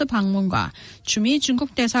캠퍼스 방문과 주미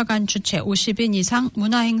중국 대사관 주최 50인 이상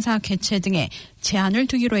문화행사 개최 등에 제한을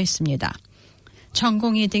두기로 했습니다.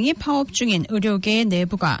 전공의 등이 파업 중인 의료계의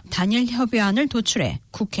내부가 단일 협의안을 도출해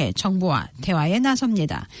국회, 정부와 대화에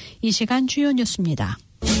나섭니다. 이 시간 주요 뉴스입니다.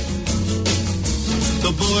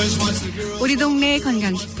 우리 동네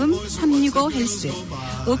건강식품 365 헬스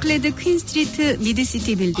오클랜드 퀸스트리트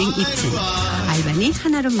미드시티 빌딩 2층 알바니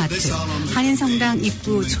하나룸 마트 한인성당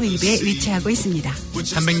입구 초입에 위치하고 있습니다.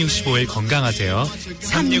 365일 건강하세요.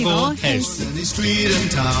 365 헬스.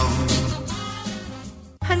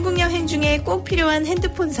 한국 여행 중에 꼭 필요한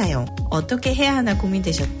핸드폰 사용 어떻게 해야 하나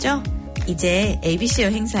고민되셨죠? 이제 ABC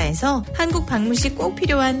여행사에서 한국 방문 시 꼭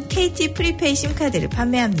필요한 KT 프리페이 심카드를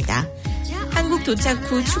판매합니다. 한국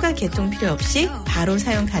도착 후 추가 개통 필요 없이 바로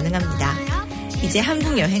사용 가능합니다. 이제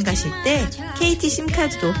한국 여행 가실 때 KT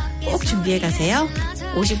심카드도 꼭 준비해 가세요.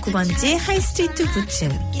 59번지 하이스트리트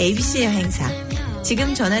 9층 ABC 여행사.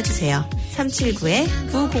 지금 전화 주세요.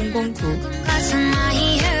 379-9009.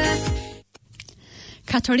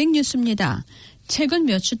 가톨릭 뉴스입니다. 최근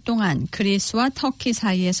몇 주 동안 그리스와 터키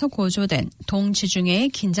사이에서 고조된 동지중해의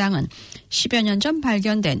긴장은 10여 년 전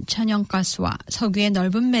발견된 천연가스와 석유의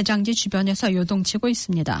넓은 매장지 주변에서 요동치고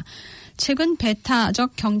있습니다. 최근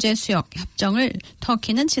배타적 경제수역 협정을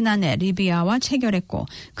터키는 지난해 리비아와 체결했고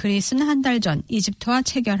그리스는 한 달 전 이집트와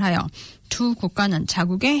체결하여 두 국가는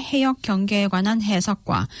자국의 해역 경계에 관한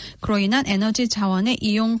해석과 그로 인한 에너지 자원의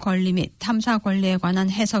이용 권리 및 탐사 권리에 관한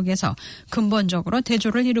해석에서 근본적으로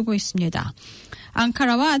대조를 이루고 있습니다.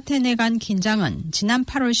 앙카라와 아테네 간 긴장은 지난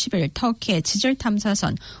 8월 10일 터키의 지질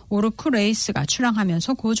탐사선 오르쿠 레이스가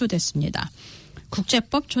출항하면서 고조됐습니다.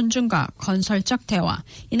 국제법 존중과 건설적 대화,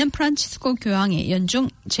 이는 프란치스코 교황이 연중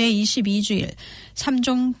제22주일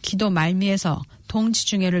 3종 기도 말미에서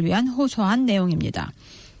동지중해를 위한 호소한 내용입니다.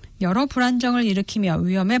 여러 불안정을 일으키며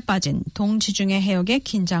위험에 빠진 동지중해 해역의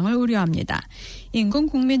긴장을 우려합니다. 인근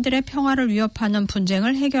국민들의 평화를 위협하는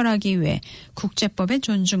분쟁을 해결하기 위해 국제법의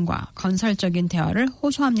존중과 건설적인 대화를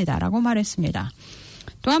호소합니다라고 말했습니다.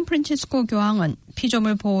 또한 프란치스코 교황은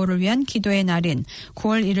피조물 보호를 위한 기도의 날인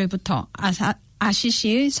 9월 1일부터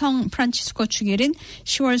아시시의 성 프란치스코 축일인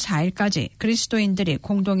 10월 4일까지 그리스도인들이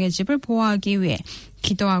공동의 집을 보호하기 위해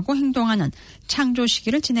기도하고 행동하는 창조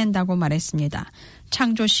시기를 지낸다고 말했습니다.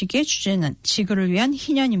 창조 시기의 주제는 지구를 위한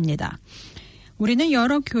희년입니다. 우리는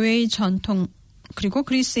여러 교회의 전통 그리고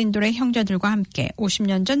그리스인들의 형제들과 함께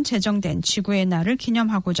 50년 전 제정된 지구의 날을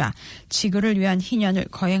기념하고자 지구를 위한 희년을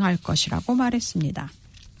거행할 것이라고 말했습니다.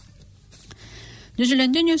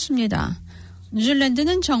 뉴질랜드 뉴스입니다.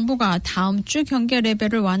 뉴질랜드는 정부가 다음 주 경계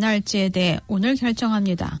레벨을 완화할지에 대해 오늘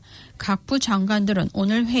결정합니다. 각부 장관들은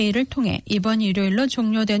오늘 회의를 통해 이번 일요일로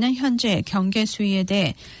종료되는 현재의 경계 수위에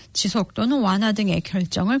대해 지속 또는 완화 등의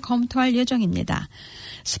결정을 검토할 예정입니다.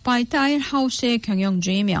 스파이트 아일 하우스의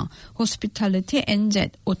경영주이며 호스피탈리티 NZ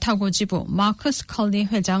오타고 지부 마커스 컬리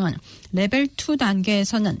회장은 레벨 2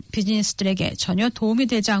 단계에서는 비즈니스들에게 전혀 도움이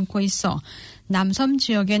되지 않고 있어 남섬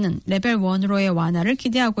지역에는 레벨 1으로의 완화를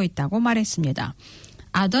기대하고 있다고 말했습니다.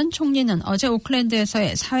 아던 총리는 어제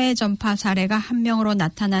오클랜드에서의 사회 전파 사례가 한 명으로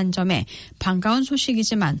나타난 점에 반가운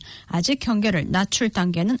소식이지만 아직 경계를 낮출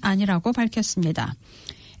단계는 아니라고 밝혔습니다.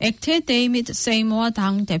 액트의 데이미드 세이모어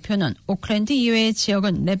당 대표는 오클랜드 이외의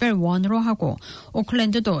지역은 레벨 1으로 하고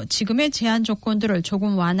오클랜드도 지금의 제한 조건들을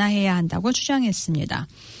조금 완화해야 한다고 주장했습니다.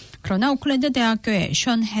 그러나 오클랜드 대학교의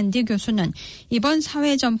션 핸디 교수는 이번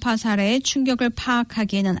사회 전파 사례의 충격을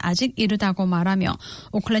파악하기에는 아직 이르다고 말하며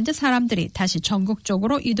오클랜드 사람들이 다시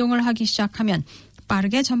전국적으로 이동을 하기 시작하면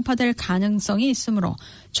빠르게 전파될 가능성이 있으므로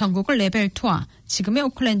전국을 레벨 2와 지금의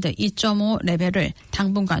오클랜드 2.5 레벨을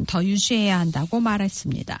당분간 더 유지해야 한다고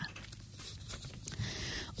말했습니다.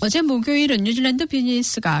 어제 목요일은 뉴질랜드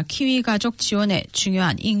비즈니스가 키위 가족 지원에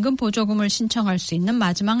중요한 임금 보조금을 신청할 수 있는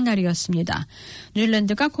마지막 날이었습니다.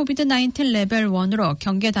 뉴질랜드가 코비드-19 레벨 1으로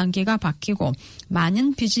경계 단계가 바뀌고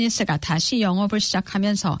많은 비즈니스가 다시 영업을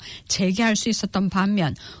시작하면서 재개할 수 있었던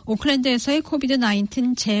반면 오클랜드에서의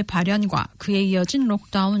코비드-19 재발현과 그에 이어진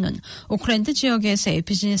록다운은 오클랜드 지역에서의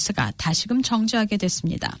비즈니스가 다시금 정지하게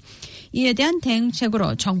됐습니다. 이에 대한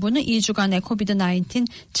대응책으로 정부는 2주간의 코비드-19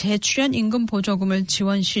 재출연 임금 보조금을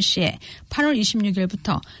지원 실시해 8월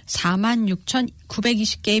 26일부터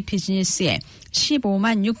 46,920개의 비즈니스에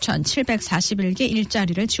 156,741개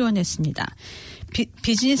일자리를 지원했습니다.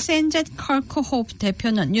 비즈니스 엔젯 컬크 호프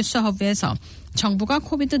대표는 뉴스허브에서 정부가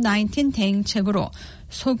코비드-19 대응책으로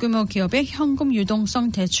소규모 기업의 현금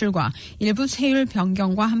유동성 대출과 일부 세율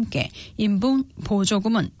변경과 함께 인분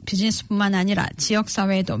보조금은 비즈니스뿐만 아니라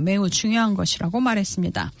지역사회에도 매우 중요한 것이라고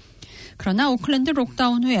말했습니다. 그러나 오클랜드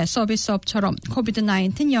록다운 후에 서비스업처럼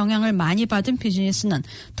코비드-19 영향을 많이 받은 비즈니스는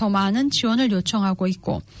더 많은 지원을 요청하고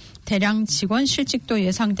있고 대량 직원 실직도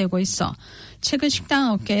예상되고 있어 최근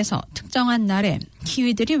식당 업계에서 특정한 날에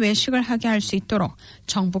키위들이 외식을 하게 할 수 있도록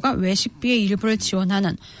정부가 외식비의 일부를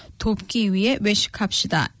지원하는 돕기 위해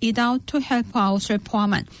외식합시다, Eat Out to Help Out을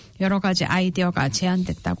포함한 여러 가지 아이디어가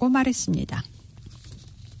제안됐다고 말했습니다.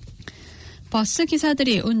 버스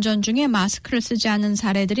기사들이 운전 중에 마스크를 쓰지 않은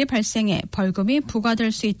사례들이 발생해 벌금이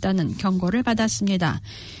부과될 수 있다는 경고를 받았습니다.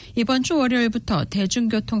 이번 주 월요일부터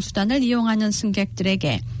대중교통수단을 이용하는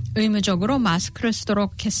승객들에게 의무적으로 마스크를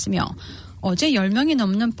쓰도록 했으며 어제 10명이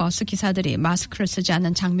넘는 버스 기사들이 마스크를 쓰지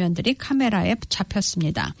않은 장면들이 카메라에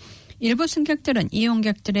잡혔습니다. 일부 승객들은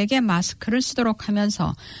이용객들에게 마스크를 쓰도록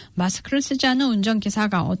하면서 마스크를 쓰지 않은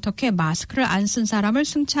운전기사가 어떻게 마스크를 안 쓴 사람을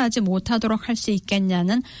승차하지 못하도록 할 수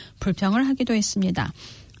있겠냐는 불평을 하기도 했습니다.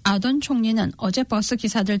 아던 총리는 어제 버스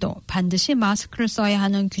기사들도 반드시 마스크를 써야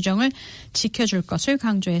하는 규정을 지켜줄 것을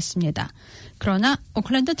강조했습니다. 그러나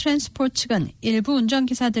오클랜드 트랜스포트 측은 일부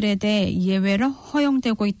운전기사들에 대해 예외로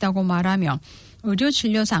허용되고 있다고 말하며 의료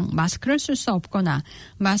진료상 마스크를 쓸 수 없거나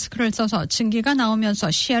마스크를 써서 증기가 나오면서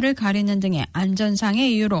시야를 가리는 등의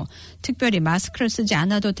안전상의 이유로 특별히 마스크를 쓰지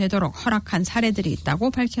않아도 되도록 허락한 사례들이 있다고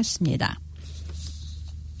밝혔습니다.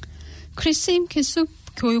 크리스 임키스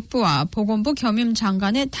교육부와 보건부 겸임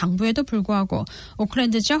장관의 당부에도 불구하고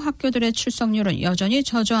오클랜드 지역 학교들의 출석률은 여전히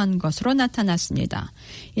저조한 것으로 나타났습니다.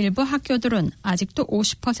 일부 학교들은 아직도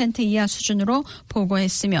 50% 이하 수준으로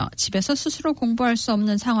보고했으며 집에서 스스로 공부할 수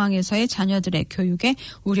없는 상황에서의 자녀들의 교육에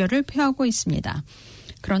우려를 표하고 있습니다.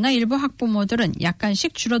 그러나 일부 학부모들은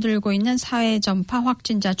약간씩 줄어들고 있는 사회 전파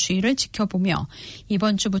확진자 추이를 지켜보며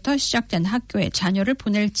이번 주부터 시작된 학교에 자녀를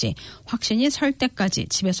보낼지 확신이 설 때까지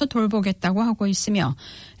집에서 돌보겠다고 하고 있으며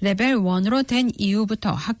레벨 1으로 된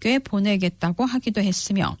이후부터 학교에 보내겠다고 하기도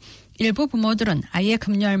했으며 일부 부모들은 아예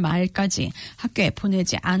금요일 말까지 학교에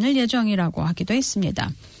보내지 않을 예정이라고 하기도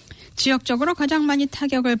했습니다. 지역적으로 가장 많이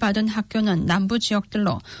타격을 받은 학교는 남부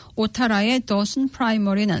지역들로 오타라의 도슨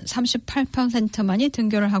프라이머리는 38%만이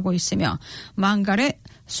등교를 하고 있으며 망갈의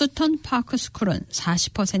수턴 파크 스쿨은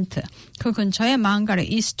 40%, 그 근처의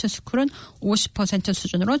망갈의 이스트 스쿨은 50%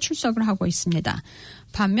 수준으로 출석을 하고 있습니다.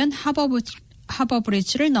 반면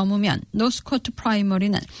하버브리지를 넘으면 노스코트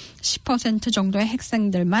프라이머리는 10% 정도의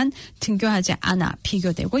학생들만 등교하지 않아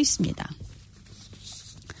비교되고 있습니다.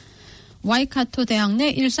 와이카토 대학 내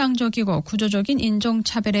일상적이고 구조적인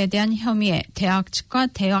인종차별에 대한 혐의에 대학 측과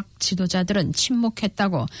대학 지도자들은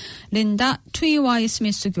침묵했다고 린다 투이와이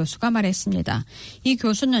스미스 교수가 말했습니다. 이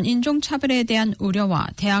교수는 인종차별에 대한 우려와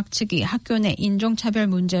대학 측이 학교 내 인종차별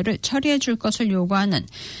문제를 처리해 줄 것을 요구하는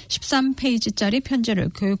 13페이지짜리 편지를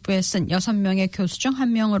교육부에 쓴 6명의 교수 중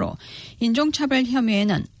한 명으로 인종차별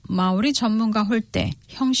혐의에는 마오리 전문가 홀대,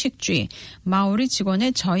 형식주의, 마오리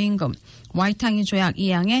직원의 저임금, 와이탕이 조약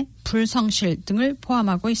 2항의 불성실 등을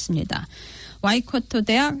포함하고 있습니다. 와이코토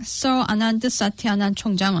대학 서 아난드 사티아난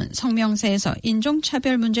총장은 성명서에서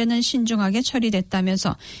인종차별 문제는 신중하게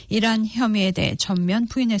처리됐다면서 이러한 혐의에 대해 전면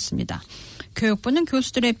부인했습니다. 교육부는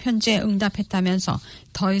교수들의 편지에 응답했다면서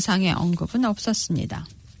더 이상의 언급은 없었습니다.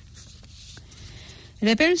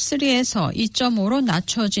 레벨 3에서 2.5로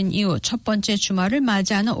낮춰진 이후 첫 번째 주말을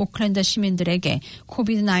맞이하는 오클랜드 시민들에게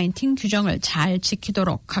코비드-19 규정을 잘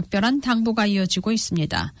지키도록 각별한 당부가 이어지고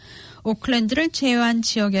있습니다. 오클랜드를 제외한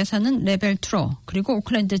지역에서는 레벨 2로 그리고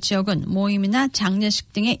오클랜드 지역은 모임이나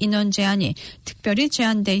장례식 등의 인원 제한이 특별히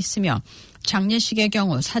제한돼 있으며 장례식의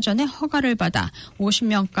경우 사전에 허가를 받아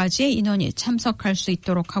 50명까지의 인원이 참석할 수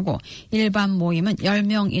있도록 하고 일반 모임은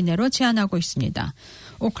 10명 이내로 제한하고 있습니다.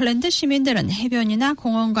 오클랜드 시민들은 해변이나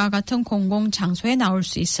공원과 같은 공공장소에 나올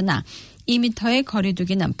수 있으나 2m의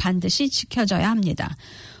거리두기는 반드시 지켜져야 합니다.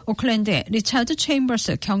 오클랜드의 리차드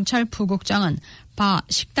체임버스 경찰 부국장은 바,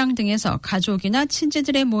 식당 등에서 가족이나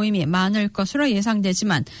친지들의 모임이 많을 것으로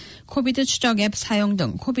예상되지만 코비드 추적 앱 사용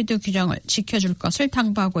등 코비드 규정을 지켜줄 것을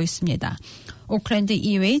당부하고 있습니다. 오클랜드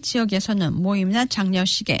이외의 지역에서는 모임이나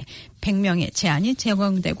장례식에 100명의 제한이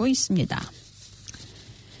제공되고 있습니다.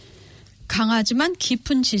 강하지만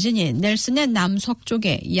깊은 지진이 넬슨의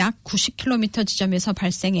남서쪽에 약 90km 지점에서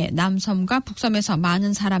발생해 남섬과 북섬에서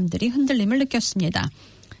많은 사람들이 흔들림을 느꼈습니다.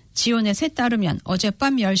 지오넷에 따르면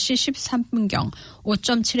어젯밤 10시 13분경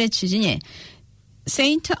 5.7의 지진이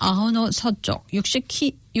세인트 아흐노 서쪽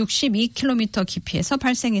 62km 깊이에서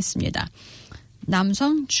발생했습니다.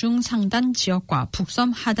 남섬 중상단 지역과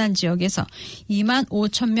북섬 하단 지역에서 2만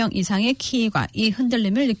 5천 명 이상의 키위가 이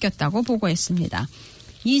흔들림을 느꼈다고 보고했습니다.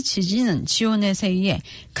 이 지진은 지오넷에 의해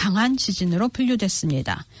강한 지진으로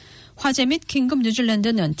분류됐습니다. 화재 및 긴급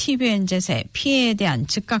뉴질랜드는 TVNZ에 피해에 대한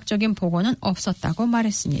즉각적인 보고는 없었다고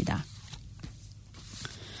말했습니다.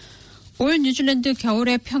 올 뉴질랜드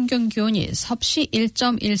겨울의 평균 기온이 섭씨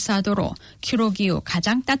 1.14도로 기록 이후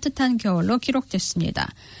가장 따뜻한 겨울로 기록됐습니다.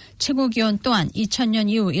 최고 기온 또한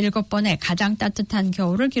 2000년 이후 7번의 가장 따뜻한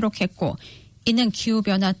겨울을 기록했고 이는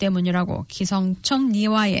기후변화 때문이라고 기상청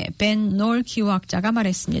니와의 벤 놀 기후학자가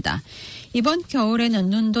말했습니다. 이번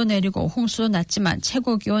겨울에는 눈도 내리고 홍수도 났지만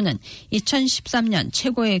최고 기온은 2013년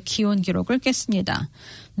최고의 기온 기록을 깼습니다.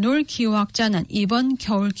 놀 기후학자는 이번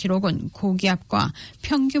겨울 기록은 고기압과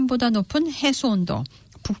평균보다 높은 해수온도,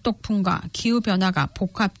 북독풍과 기후변화가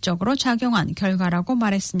복합적으로 작용한 결과라고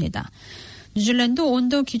말했습니다. 뉴질랜드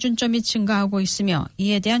온도 기준점이 증가하고 있으며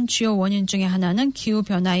이에 대한 주요 원인 중에 하나는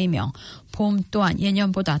기후변화이며 봄 또한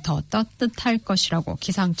예년보다 더 따뜻할 것이라고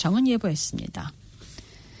기상청은 예보했습니다.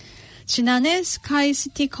 지난해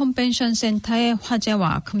스카이시티 컨벤션 센터의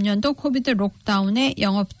화재와 금년도 코비드 록다운의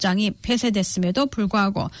영업장이 폐쇄됐음에도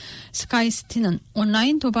불구하고 스카이시티는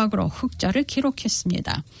온라인 도박으로 흑자를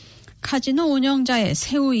기록했습니다. 카지노 운영자의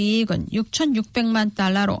세후 이익은 6,600만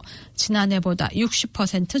달러로 지난해보다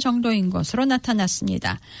 60% 정도인 것으로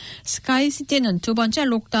나타났습니다. 스카이시티는 두 번째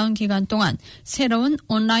록다운 기간 동안 새로운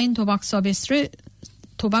온라인 도박 서비스로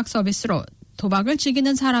도박을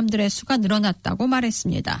즐기는 사람들의 수가 늘어났다고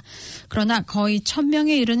말했습니다. 그러나 거의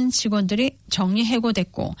 1,000명에 이르는 직원들이 정리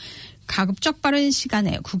해고됐고 가급적 빠른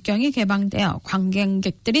시간에 국경이 개방되어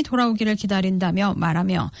관광객들이 돌아오기를 기다린다며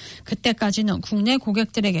말하며 그때까지는 국내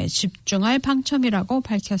고객들에게 집중할 방침이라고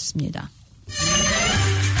밝혔습니다.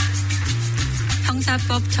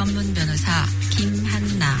 형사법 전문 변호사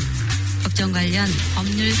김한나, 법정 관련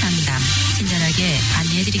법률 상담 친절하게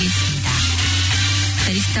안내해드리겠습니다.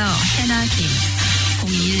 베리스터 해나 김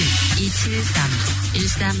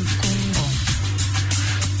 01-273-1300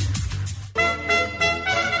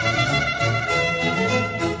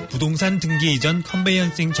 부동산 등기 이전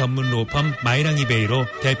컨베이언싱 전문 로펌 마이랑이베이로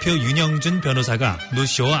대표 윤영준 변호사가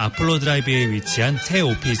노쇼 아폴로 드라이브에 위치한 새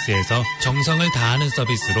오피스에서 정성을 다하는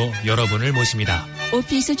서비스로 여러분을 모십니다.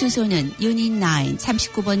 오피스 주소는 유닛 9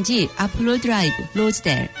 39번지 아폴로 드라이브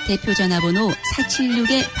로즈델, 대표 전화번호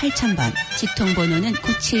 476-8000번, 직통번호는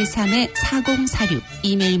 973-4046,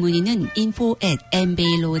 이메일 문의는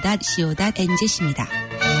info@mbailo.co.nz입니다.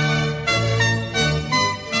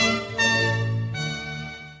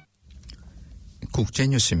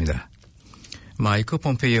 국제뉴스입니다. 마이크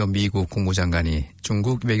폼페이오 미국 국무장관이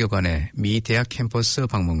중국 외교관의 미 대학 캠퍼스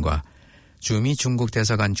방문과 주미 중국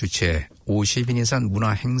대사관 주최 50인 이상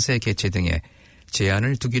문화 행사 개최 등에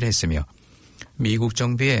제한을 두기로 했으며 미국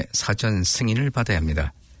정부의 사전 승인을 받아야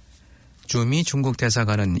합니다. 주미 중국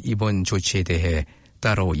대사관은 이번 조치에 대해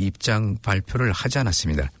따로 입장 발표를 하지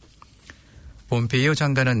않았습니다. 폼페이오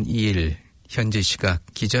장관은 2일 현지 시각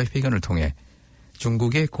기자회견을 통해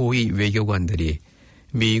중국의 고위 외교관들이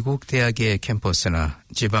미국 대학의 캠퍼스나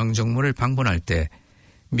지방정부를 방문할 때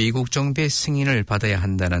미국 정부의 승인을 받아야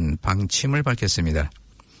한다는 방침을 밝혔습니다.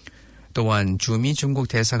 또한 주미 중국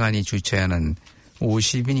대사관이 주최하는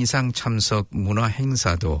 50인 이상 참석 문화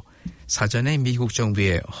행사도 사전에 미국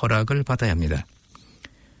정부의 허락을 받아야 합니다.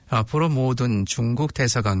 앞으로 모든 중국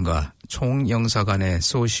대사관과 총영사관의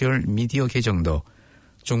소셜 미디어 계정도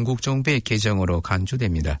중국 정부의 계정으로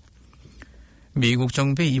간주됩니다. 미국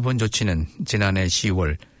정부의 이번 조치는 지난해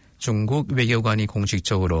 10월 중국 외교관이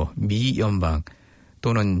공식적으로 미 연방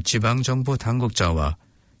또는 지방정부 당국자와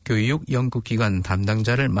교육 연구기관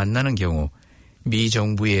담당자를 만나는 경우 미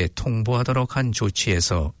정부에 통보하도록 한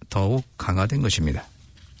조치에서 더욱 강화된 것입니다.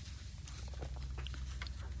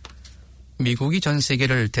 미국이 전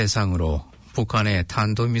세계를 대상으로 북한의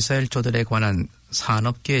탄도미사일 조달에 관한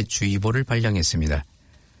산업계 주의보를 발령했습니다.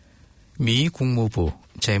 미 국무부,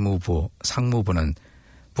 재무부, 상무부는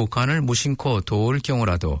북한을 무심코 도울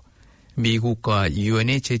경우라도 미국과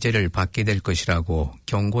유엔의 제재를 받게 될 것이라고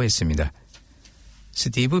경고했습니다.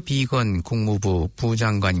 스티브 비건 국무부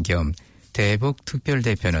부장관 겸 대북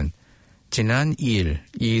특별대표는 지난 2일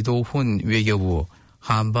이도훈 외교부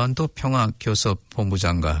한반도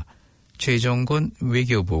평화교섭본부장과 최정권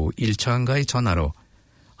외교부 1차관과의 전화로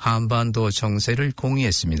한반도 정세를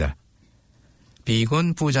공유했습니다.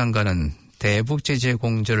 비건 부장관은 대북 제재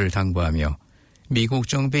공조를 당부하며 미국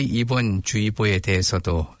정부의 이번 주의보에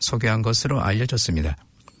대해서도 소개한 것으로 알려졌습니다.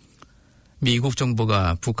 미국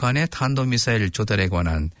정부가 북한의 탄도미사일 조달에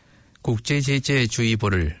관한 국제제재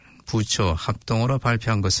주의보를 부처 합동으로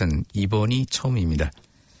발표한 것은 이번이 처음입니다.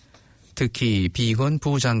 특히 비건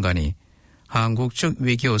부장관이 한국 측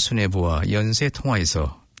외교 수뇌부와 연쇄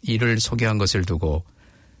통화에서 이를 소개한 것을 두고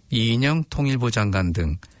이인영 통일부 장관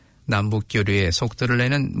등 남북 교류에 속도를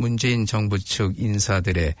내는 문재인 정부 측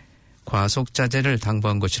인사들의 과속 자제를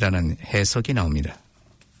당부한 것이라는 해석이 나옵니다.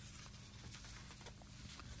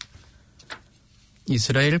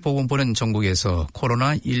 이스라엘 보건부는 전국에서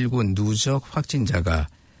코로나19 누적 확진자가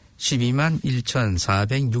 12만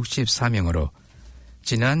 1,464명으로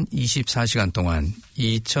지난 24시간 동안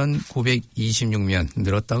 2,926명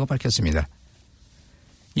늘었다고 밝혔습니다.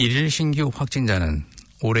 1일 신규 확진자는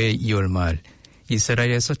올해 2월 말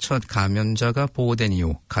이스라엘에서 첫 감염자가 보고된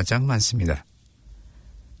이후 가장 많습니다.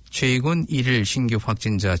 최근 1일 신규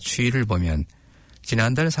확진자 추이를 보면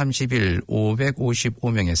지난달 30일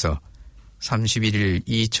 555명에서 31일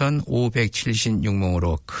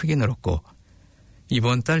 2,576명으로 크게 늘었고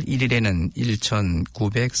이번 달 1일에는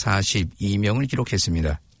 1,942명을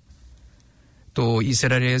기록했습니다. 또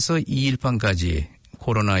이스라엘에서 2일 밤까지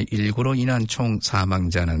코로나19로 인한 총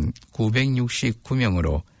사망자는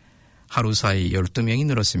 969명으로 하루 사이 12명이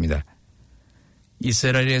늘었습니다.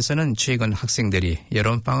 이스라엘에서는 최근 학생들이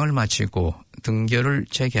여름방학을 마치고 등교를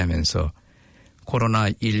재개하면서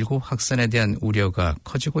코로나19 확산에 대한 우려가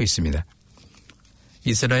커지고 있습니다.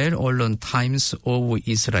 이스라엘 언론 타임스 오브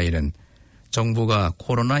이스라엘은 정부가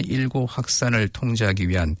코로나19 확산을 통제하기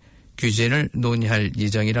위한 규제를 논의할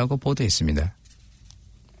예정이라고 보도했습니다.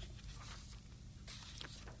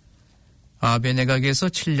 아베 내각에서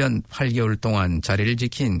 7년 8개월 동안 자리를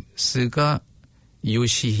지킨 스가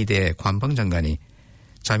요시히데 관방장관이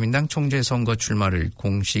자민당 총재 선거 출마를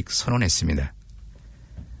공식 선언했습니다.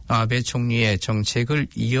 아베 총리의 정책을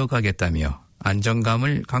이어가겠다며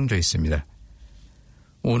안정감을 강조했습니다.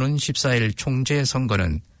 오는 14일 총재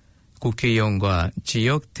선거는 국회의원과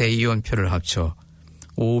지역 대의원 표를 합쳐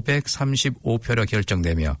 535표로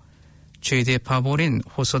결정되며 최대 파벌인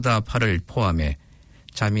호소다 파를 포함해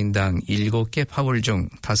자민당 7개 파벌 중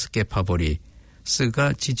 5개 파벌이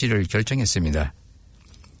스가 지지를 결정했습니다.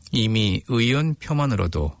 이미 의원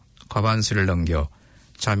표만으로도 과반수를 넘겨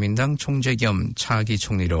자민당 총재 겸 차기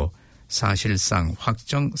총리로 사실상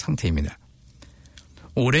확정 상태입니다.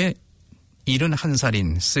 올해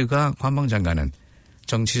 71살인 스가 관방장관은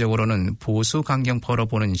정치적으로는 보수 강경파로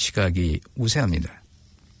보는 시각이 우세합니다.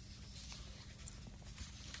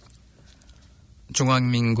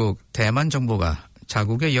 중화민국 대만 정부가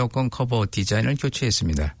자국의 여권 커버 디자인을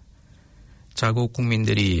교체했습니다. 자국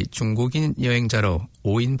국민들이 중국인 여행자로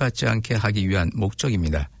오인받지 않게 하기 위한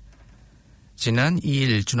목적입니다. 지난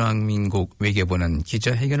 2일 중화민국 외교부는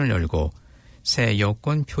기자회견을 열고 새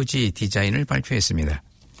여권 표지 디자인을 발표했습니다.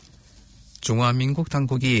 중화민국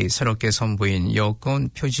당국이 새롭게 선보인 여권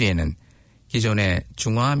표지에는 기존의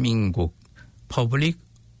중화민국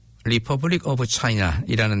리퍼블릭 오브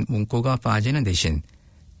차이나이라는 문구가 빠지는 대신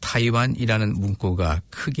타이완이라는 문구가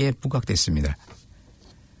크게 부각됐습니다.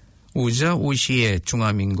 우자 오시의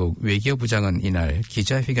중화민국 외교부장은 이날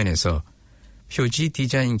기자회견에서 표지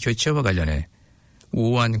디자인 교체와 관련해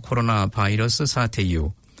우한 코로나 바이러스 사태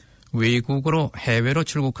이후 외국으로 해외로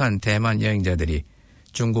출국한 대만 여행자들이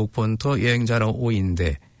중국 본토 여행자로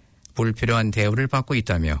오인돼 불필요한 대우를 받고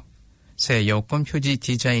있다며 새 여권 표지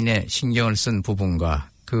디자인에 신경을 쓴 부분과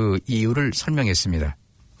그 이유를 설명했습니다.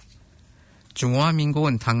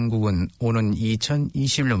 중화민국은 당국은 오는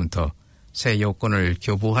 2021년부터 새 여권을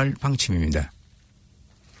교부할 방침입니다.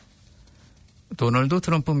 도널드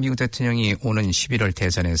트럼프 미국 대통령이 오는 11월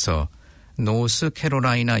대선에서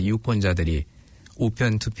노스캐롤라이나 유권자들이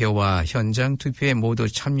우편 투표와 현장 투표에 모두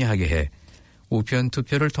참여하게 해 우편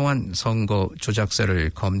투표를 통한 선거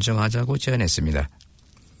조작설을 검증하자고 제안했습니다.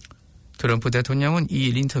 트럼프 대통령은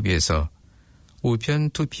 2일 인터뷰에서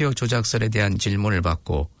우편 투표 조작설에 대한 질문을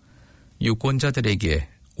받고 유권자들에게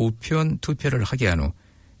우편 투표를 하게 한 후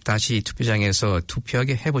다시 투표장에서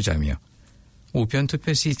투표하게 해보자며 우편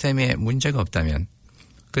투표 시스템에 문제가 없다면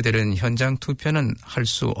그들은 현장 투표는 할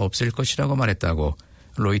수 없을 것이라고 말했다고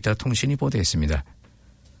로이터 통신이 보도했습니다.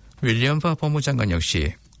 윌리엄 바 법무장관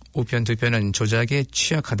역시 우편 투표는 조작에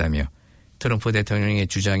취약하다며 트럼프 대통령의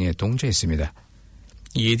주장에 동조했습니다.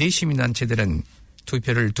 이에 대해 시민단체들은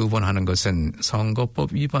투표를 2번 하는 것은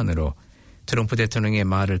선거법 위반으로 트럼프 대통령의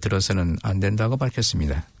말을 들어서는 안 된다고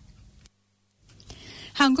밝혔습니다.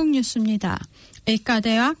 한국 뉴스입니다.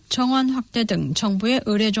 의과대학 정원 확대 등 정부의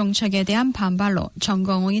의료 정책에 대한 반발로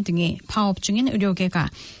전공의 등이 파업 중인 의료계가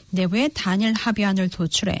내부의 단일 합의안을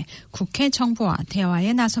도출해 국회 정부와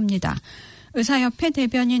대화에 나섭니다. 의사협회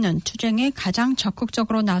대변인은 투쟁에 가장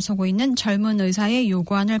적극적으로 나서고 있는 젊은 의사의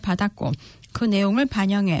요구안을 받았고 그 내용을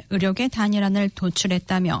반영해 의료계 단일안을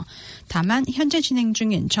도출했다며 다만 현재 진행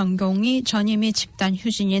중인 전공의 전임의 집단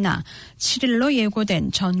휴진이나 7일로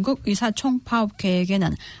예고된 전국 의사총파업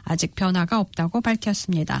계획에는 아직 변화가 없다고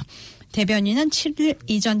밝혔습니다. 대변인은 7일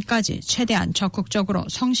이전까지 최대한 적극적으로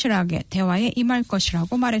성실하게 대화에 임할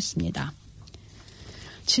것이라고 말했습니다.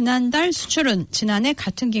 지난달 수출은 지난해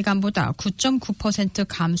같은 기간보다 9.9%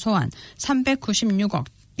 감소한 396억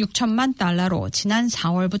 6천만 달러로 지난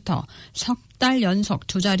 4월부터 석 달 연속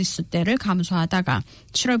두 자릿수대를 감소하다가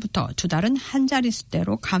 7월부터 두 달은 한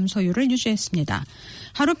자릿수대로 감소율을 유지했습니다.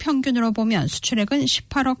 하루 평균으로 보면 수출액은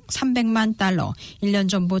 18억 300만 달러, 1년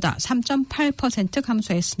전보다 3.8%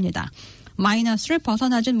 감소했습니다. 마이너스를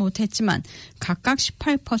벗어나진 못했지만 각각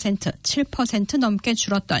 18%, 7% 넘게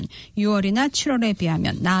줄었던 6월이나 7월에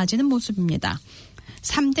비하면 나아지는 모습입니다.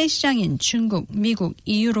 3대 시장인 중국, 미국,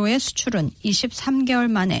 EU로의 수출은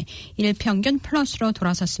 23개월 만에 일평균 플러스로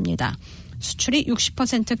돌아섰습니다. 수출이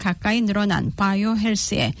 60% 가까이 늘어난 바이오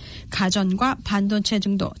헬스에 가전과 반도체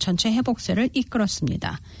등도 전체 회복세를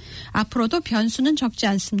이끌었습니다. 앞으로도 변수는 적지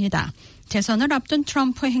않습니다. 대선을 앞둔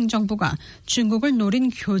트럼프 행정부가 중국을 노린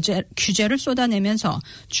규제를 쏟아내면서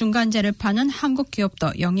중간재를 파는 한국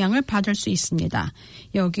기업도 영향을 받을 수 있습니다.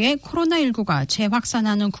 여기에 코로나19가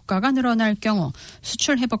재확산하는 국가가 늘어날 경우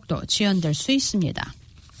수출 회복도 지연될 수 있습니다.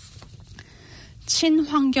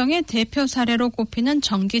 친환경의 대표 사례로 꼽히는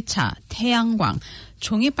전기차, 태양광,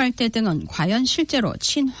 종이빨대 등은 과연 실제로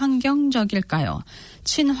친환경적일까요?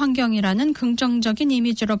 친환경이라는 긍정적인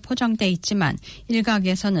이미지로 포장돼 있지만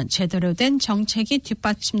일각에서는 제대로 된 정책이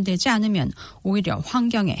뒷받침되지 않으면 오히려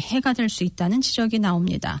환경에 해가 될 수 있다는 지적이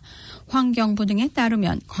나옵니다. 환경부 등에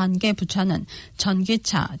따르면 관계 부처는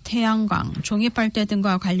전기차, 태양광, 종이빨대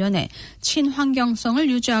등과 관련해 친환경성을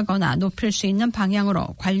유지하거나 높일 수 있는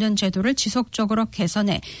방향으로 관련 제도를 지속적으로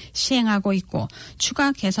개선해 시행하고 있고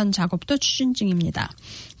추가 개선 작업도 추진 중입니다.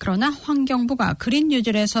 그러나 환경부가 그린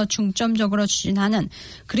뉴딜에서 중점적으로 추진하는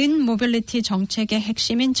그린 모빌리티 정책의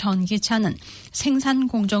핵심인 전기차는 생산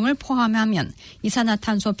공정을 포함하면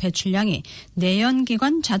이산화탄소 배출량이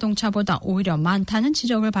내연기관 자동차보다 오히려 많다는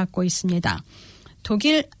지적을 받고 있습니다.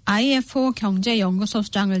 독일 IFO 경제연구소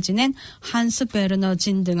수장을 지낸 한스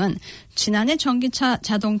베르너진 등은 지난해 전기차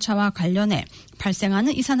자동차와 관련해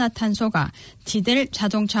발생하는 이산화탄소가 디젤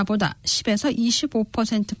자동차보다 10에서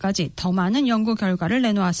 25%까지 더 많은 연구 결과를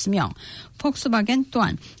내놓았으며 폭스바겐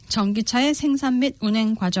또한 전기차의 생산 및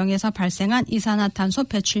운행 과정에서 발생한 이산화탄소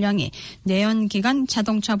배출량이 내연기관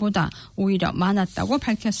자동차보다 오히려 많았다고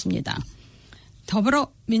밝혔습니다.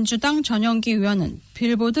 더불어민주당 전영기 의원은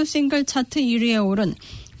빌보드 싱글 차트 1위에 오른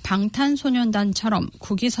방탄소년단처럼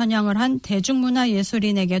국위 선양을 한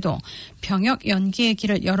대중문화예술인에게도 병역 연기의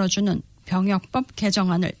길을 열어주는 병역법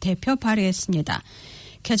개정안을 대표 발의했습니다.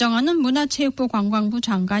 개정안은 문화체육부 관광부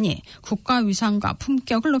장관이 국가위상과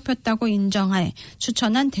품격을 높였다고 인정하에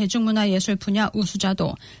추천한 대중문화예술 분야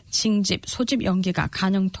우수자도 징집, 소집 연기가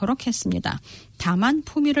가능토록 했습니다. 다만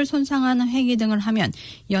품위를 손상하는 행위 등을 하면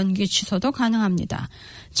연기 취소도 가능합니다.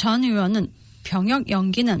 전 의원은 병역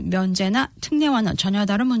연기는 면제나 특례와는 전혀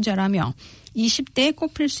다른 문제라며 20대에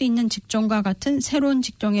꼽힐 수 있는 직종과 같은 새로운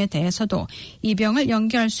직종에 대해서도 입영을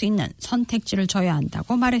연기할 수 있는 선택지를 줘야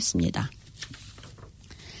한다고 말했습니다.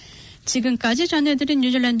 지금까지 전해드린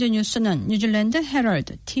뉴질랜드 뉴스는 뉴질랜드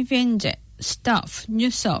헤럴드, TVNZ, 스타프,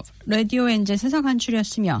 뉴스업, 라디오 NZ에서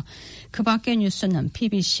간추렸으며 그 밖의 뉴스는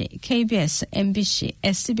PBC, KBS, MBC,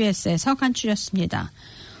 SBS에서 간추렸습니다.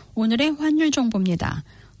 오늘의 환율 정보입니다.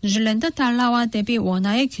 뉴질랜드 달러와 대비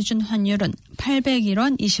원화의 기준 환율은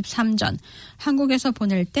 801원 23전, 한국에서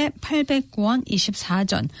보낼 때 809원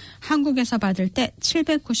 24전, 한국에서 받을 때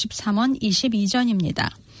 793원 22전입니다.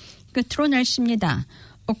 끝으로 날씨입니다.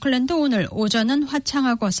 오클랜드 오늘 오전은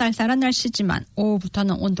화창하고 쌀쌀한 날씨지만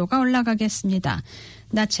오후부터는 온도가 올라가겠습니다.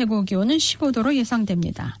 낮 최고 기온은 15도로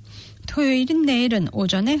예상됩니다. 토요일인 내일은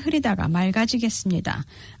오전에 흐리다가 맑아지겠습니다.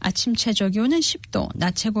 아침 최저 기온은 10도,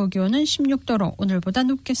 낮 최고 기온은 16도로 오늘보다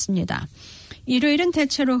높겠습니다. 일요일은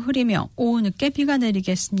대체로 흐리며 오후 늦게 비가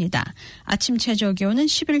내리겠습니다. 아침 최저 기온은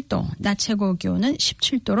 11도, 낮 최고 기온은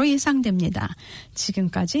 17도로 예상됩니다.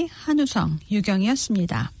 지금까지 한우성,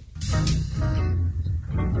 유경이었습니다.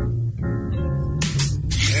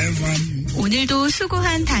 오늘도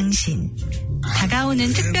수고한 당신.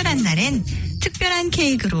 다가오는 특별한 날엔 특별한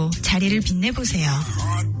케이크로 자리를 빛내보세요.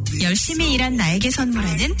 열심히 일한 나에게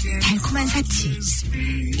선물하는 달콤한 사치.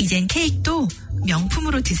 이젠 케이크도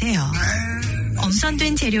명품으로 드세요.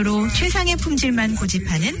 엄선된 재료로 최상의 품질만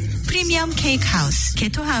고집하는 프리미엄 케이크 하우스,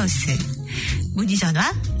 게토하우스. 문의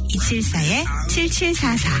전화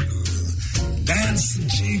 274-7744.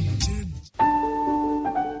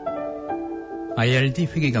 IRD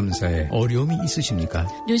회계감사에 어려움이 있으십니까?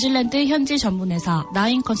 뉴질랜드 현지 전문회사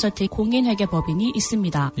나인 컨설팅 공인회계법인이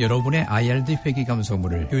있습니다. 여러분의 IRD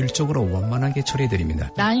회계감소물을 효율적으로 원만하게 처리해드립니다.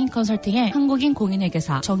 나인 컨설팅의 한국인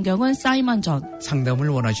공인회계사 정경훈 사이먼 존. 상담을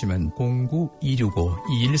원하시면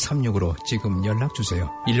 09-265-2136으로 지금 연락주세요.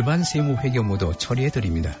 일반 세무회계모도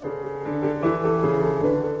처리해드립니다.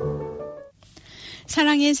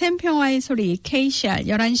 사랑의 샘 평화의 소리 KCR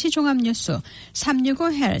 11시 종합뉴스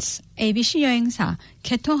 365 헬스 ABC 여행사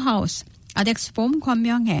개토하우스 아덱스봄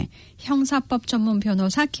권명혜 형사법 전문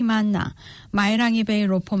변호사 김한나 마이랑이베이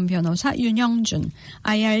로펌 변호사 윤영준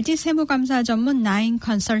IRD 세무감사 전문 나인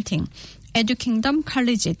컨설팅 에듀킹덤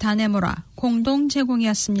칼리지 다네모라 공동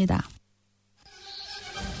제공이었습니다.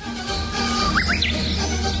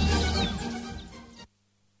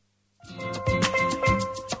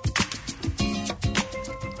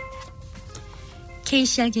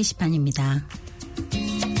 KCR 게시판입니다.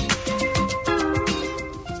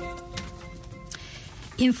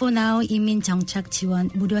 인포나우 이민정착 지원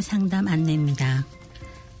무료 상담 안내입니다.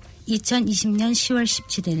 2020년 10월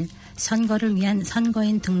 17일 선거를 위한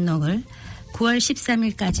선거인 등록을 9월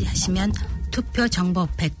 13일까지 하시면 투표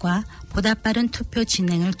정보팩과 보다 빠른 투표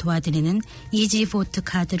진행을 도와드리는 이지보트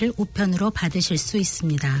카드를 우편으로 받으실 수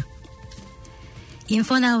있습니다.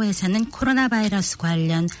 인포나우에서는 코로나 바이러스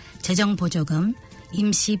관련 재정보조금,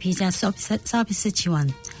 임시 비자 서비스 지원,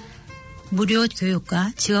 무료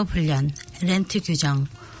교육과 직업훈련, 렌트 규정,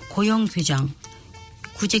 고용 규정,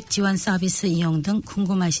 구직 지원 서비스 이용 등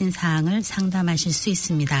궁금하신 사항을 상담하실 수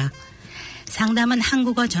있습니다. 상담은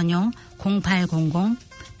한국어 전용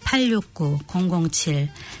 0800-869-007,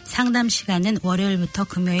 상담 시간은 월요일부터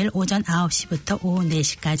금요일 오전 9시부터 오후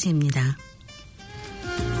 4시까지입니다.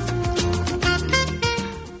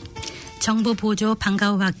 정부 보조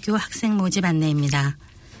방과후 학교 학생 모집 안내입니다.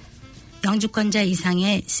 영주권자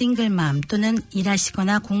이상의 싱글맘 또는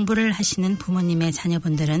일하시거나 공부를 하시는 부모님의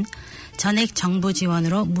자녀분들은 전액 정부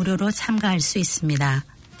지원으로 무료로 참가할 수 있습니다.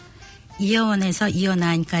 이어원에서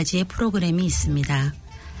이어나인까지의 프로그램이 있습니다.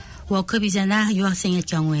 워크비자나 유학생일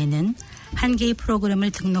경우에는 한 개의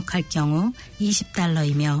프로그램을 등록할 경우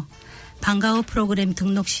 $20이며 방과후 프로그램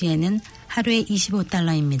등록 시에는 하루에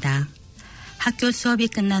 $25입니다. 학교 수업이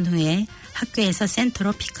끝난 후에 학교에서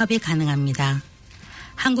센터로 픽업이 가능합니다.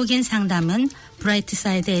 한국인 상담은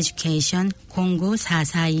브라이트사이드 에듀케이션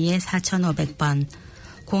 09-442-4500번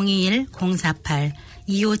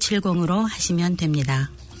 021-048-2570으로 하시면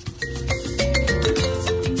됩니다.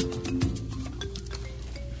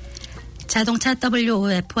 자동차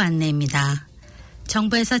WOF 안내입니다.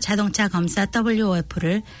 정부에서 자동차 검사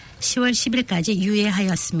WOF를 10월 10일까지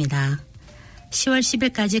유예하였습니다. 10월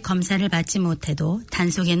 10일까지 검사를 받지 못해도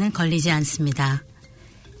단속에는 걸리지 않습니다.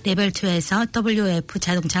 레벨 2에서 WF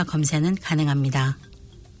자동차 검사는 가능합니다.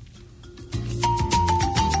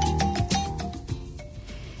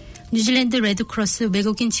 뉴질랜드 레드크로스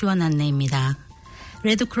외국인 지원 안내입니다.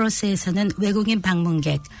 레드크로스에서는 외국인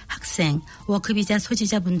방문객, 학생, 워크비자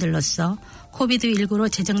소지자분들로서 코비드19로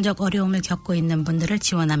재정적 어려움을 겪고 있는 분들을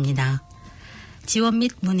지원합니다. 지원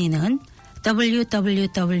및 문의는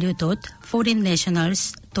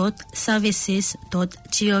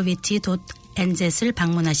www.foreignnationals.services.govt.nz를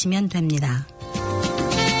방문하시면 됩니다.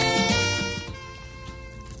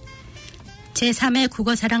 제3회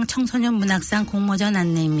국어사랑 청소년 문학상 공모전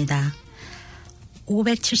안내입니다.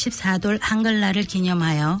 574돌 한글날을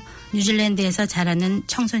기념하여 뉴질랜드에서 자라는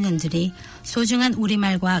청소년들이 소중한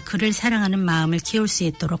우리말과 글을 사랑하는 마음을 키울 수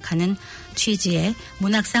있도록 하는 취지의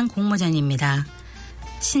문학상 공모전입니다.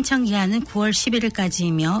 신청 기한은 9월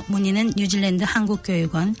 11일까지이며 문의는 뉴질랜드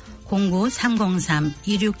한국교육원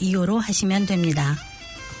 09-303-2625로 하시면 됩니다.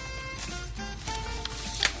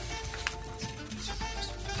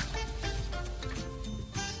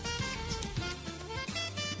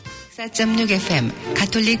 4.6 FM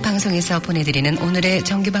가톨릭 방송에서 보내드리는 오늘의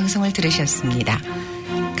정규방송을 들으셨습니다.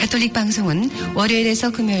 가톨릭 방송은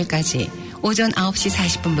월요일에서 금요일까지 오전 9시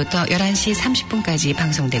 40분부터 11시 30분까지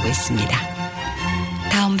방송되고 있습니다.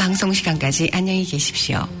 다음 방송 시간까지 안녕히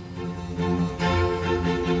계십시오.